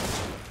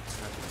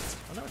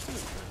 Oh no, it's still a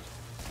friend.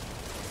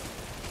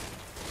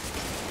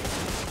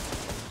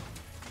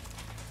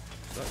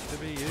 Sucks to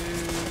be you.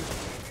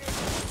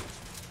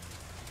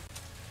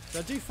 So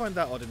I do find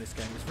that odd in this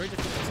game. It's very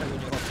difficult to tell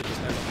when you're hostage is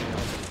no longer your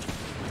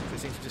hostage. They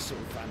seem to just sort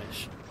of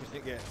vanish. You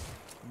don't get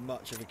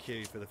much of a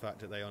cue for the fact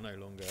that they are no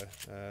longer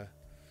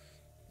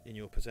in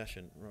your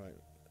possession. Right.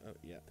 Oh,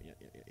 yeah.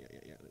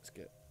 Let's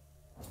get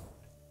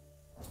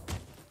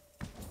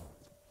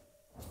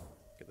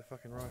the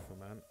fucking rifle,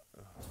 man.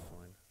 Oh,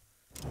 fine.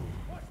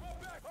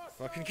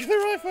 Fucking get the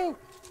rifle!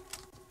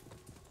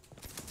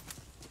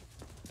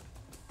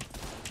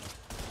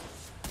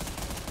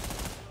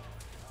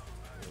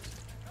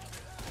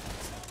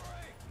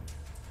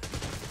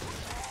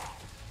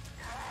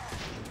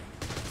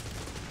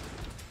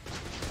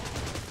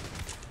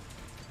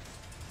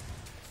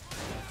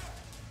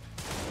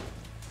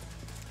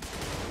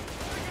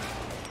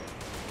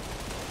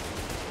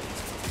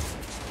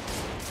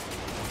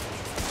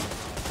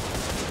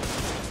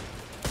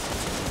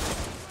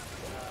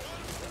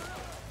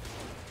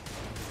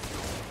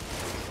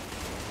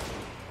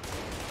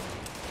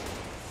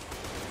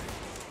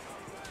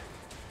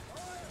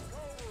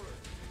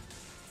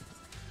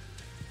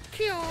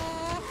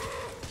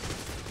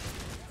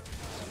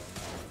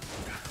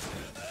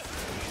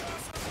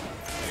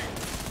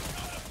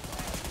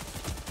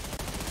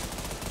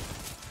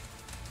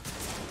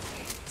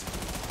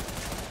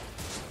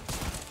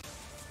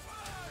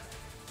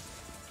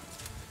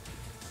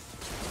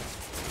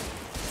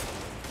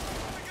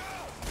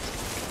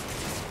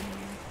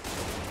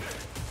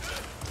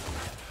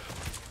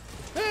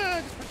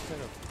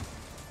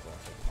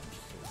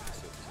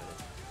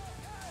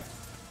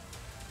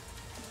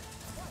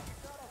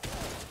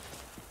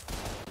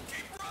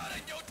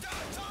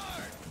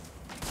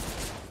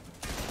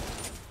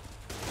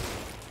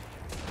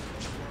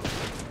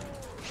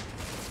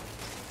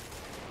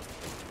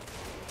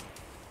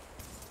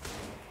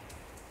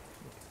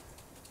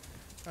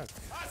 Okay.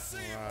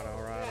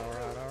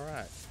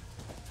 Alright.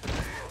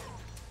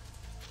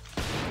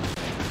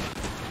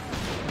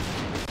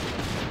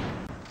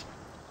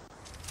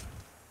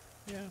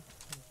 Yeah,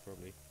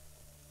 probably.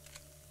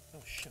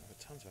 Oh shit, I've got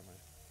tons of ammo.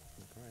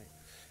 Great.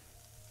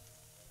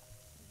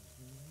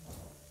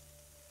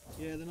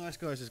 Yeah, the Nice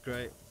Guys is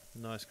great.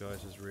 The Nice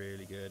Guys is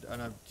really good.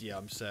 And I'm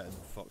certain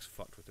Fox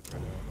fucked with the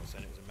Predator. I'm not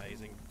saying it was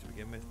amazing to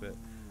begin with, but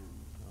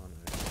oh no.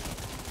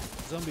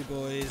 Zombie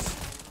boys.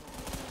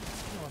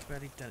 Oh, I've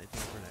barely dented my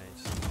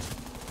grenades.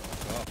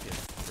 Go off, you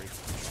freak.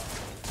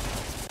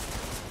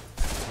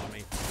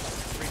 Army.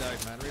 Reload,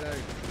 man,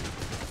 reload.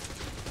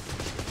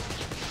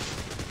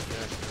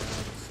 Jerking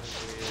around, it's so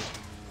weird.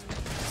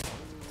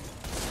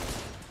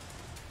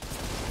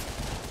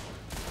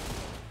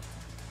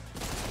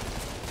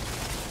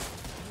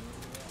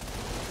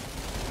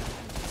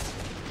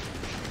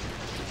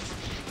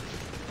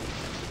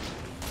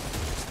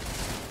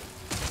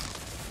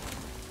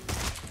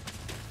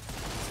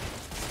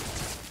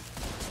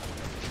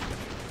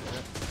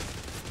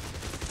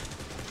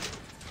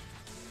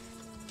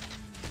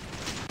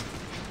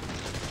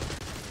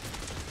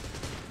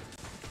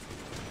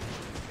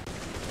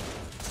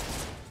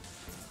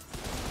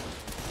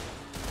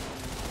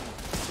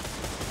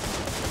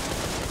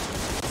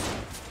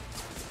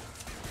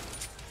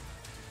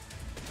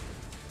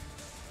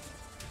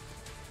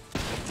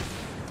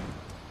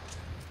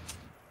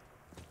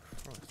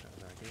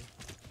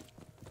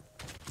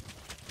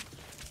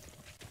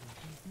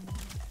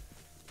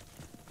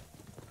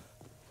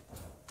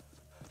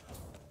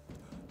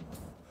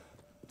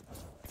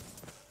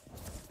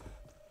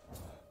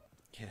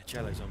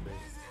 Jello zombie.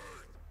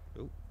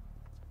 Oh.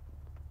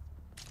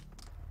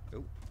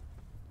 Oh.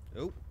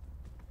 Oh.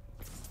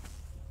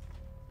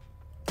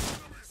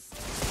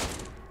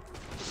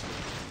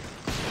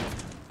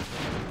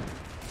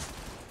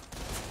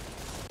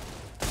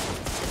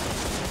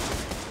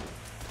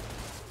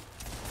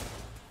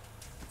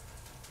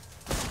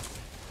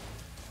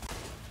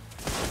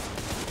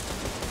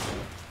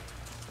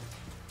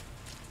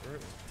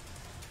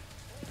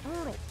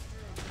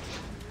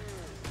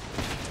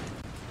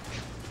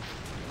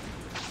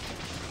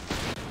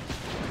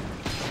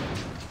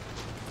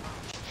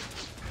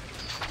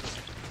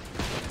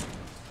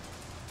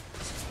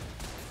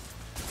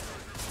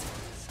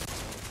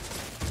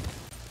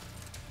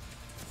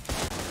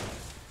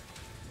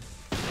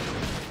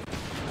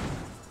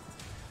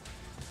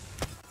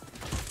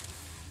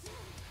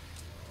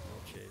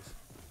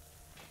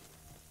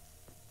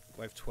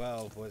 Wave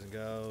 12, boys and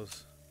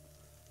girls.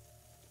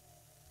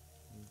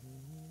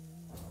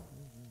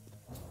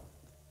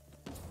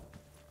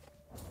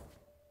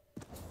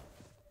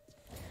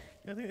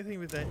 I think the thing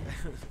with the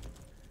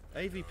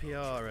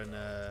AVPR and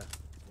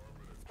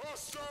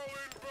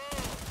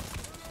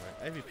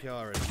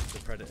AVPR and the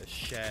Predator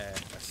share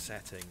a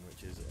setting,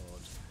 which is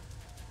odd.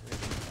 I don't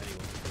think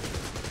anyone could do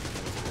it.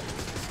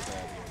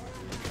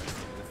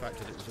 The fact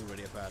that it was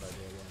already a bad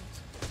idea once.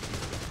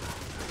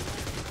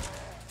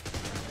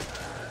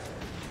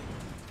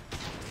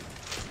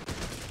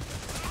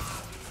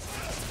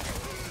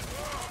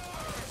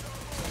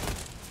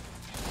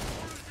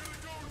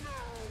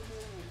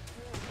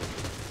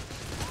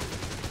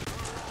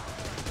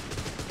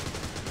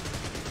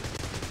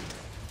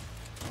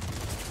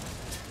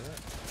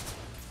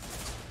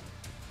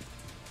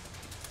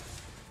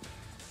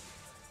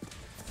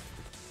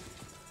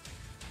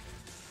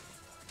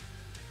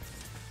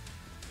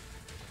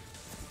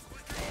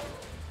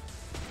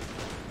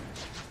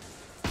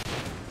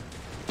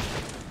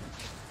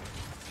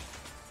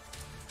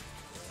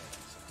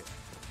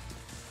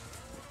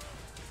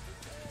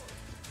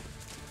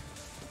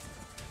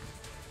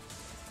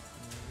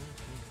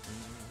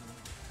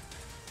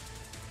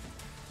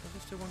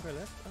 Still one guy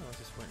left? Oh, I was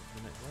just waiting for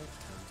the next wave to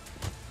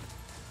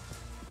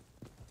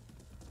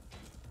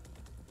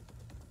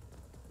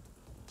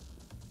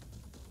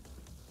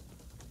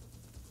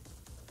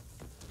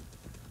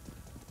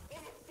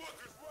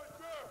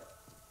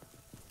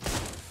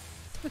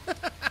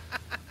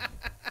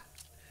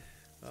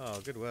come.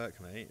 Oh, good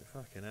work, mate.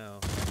 Fucking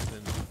hell.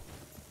 Been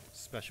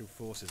special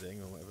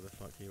forcesing or whatever the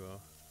fuck you are.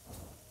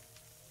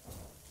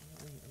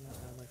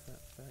 Ammo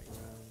 30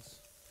 rounds.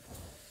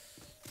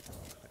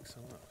 Collect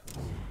some up.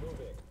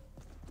 Moving.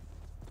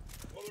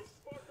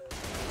 Motherfucker!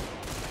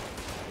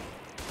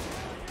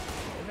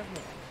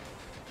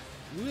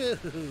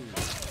 Woohoo!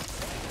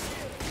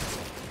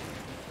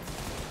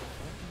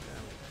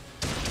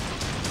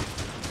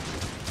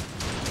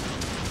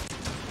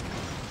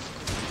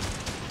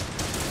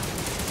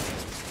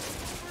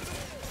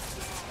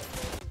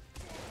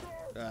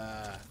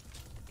 Ah,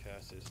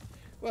 curses.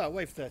 Well,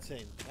 wave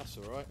 13. That's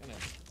alright, isn't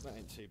it? That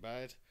ain't too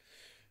bad.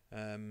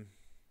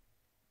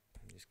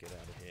 Just get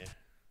out of here.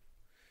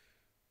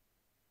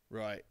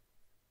 Right.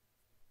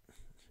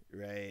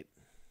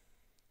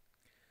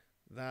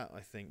 That,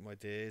 I think, my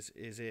dears,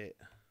 is it.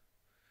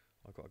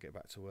 I've got to get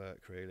back to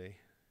work, really.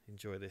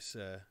 Enjoy this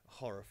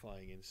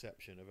horrifying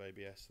inception of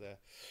ABS there.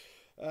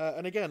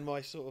 And again,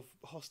 my sort of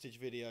hostage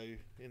video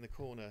in the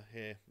corner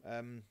here.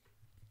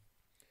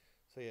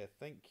 So yeah,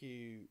 thank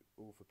you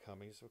all for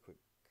coming. Just have a quick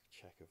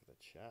check of the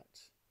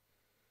chat.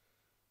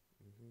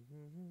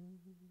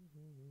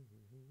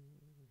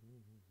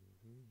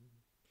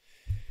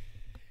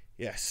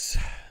 Yes,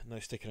 no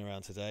sticking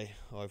around today.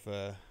 I've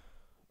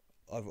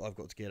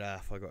got to get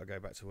off. I've got to go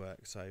back to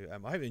work. So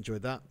I hope you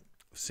enjoyed that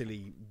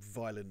silly,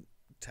 violent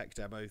tech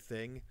demo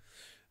thing.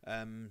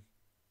 I'm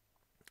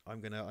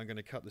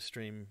gonna cut the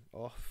stream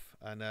off,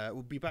 and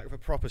we'll be back with a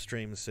proper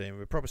stream soon.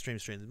 With proper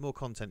streams, more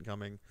content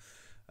coming,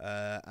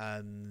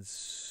 and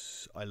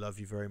I love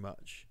you very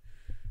much.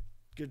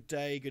 Good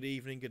day, good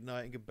evening, good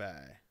night, and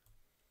goodbye.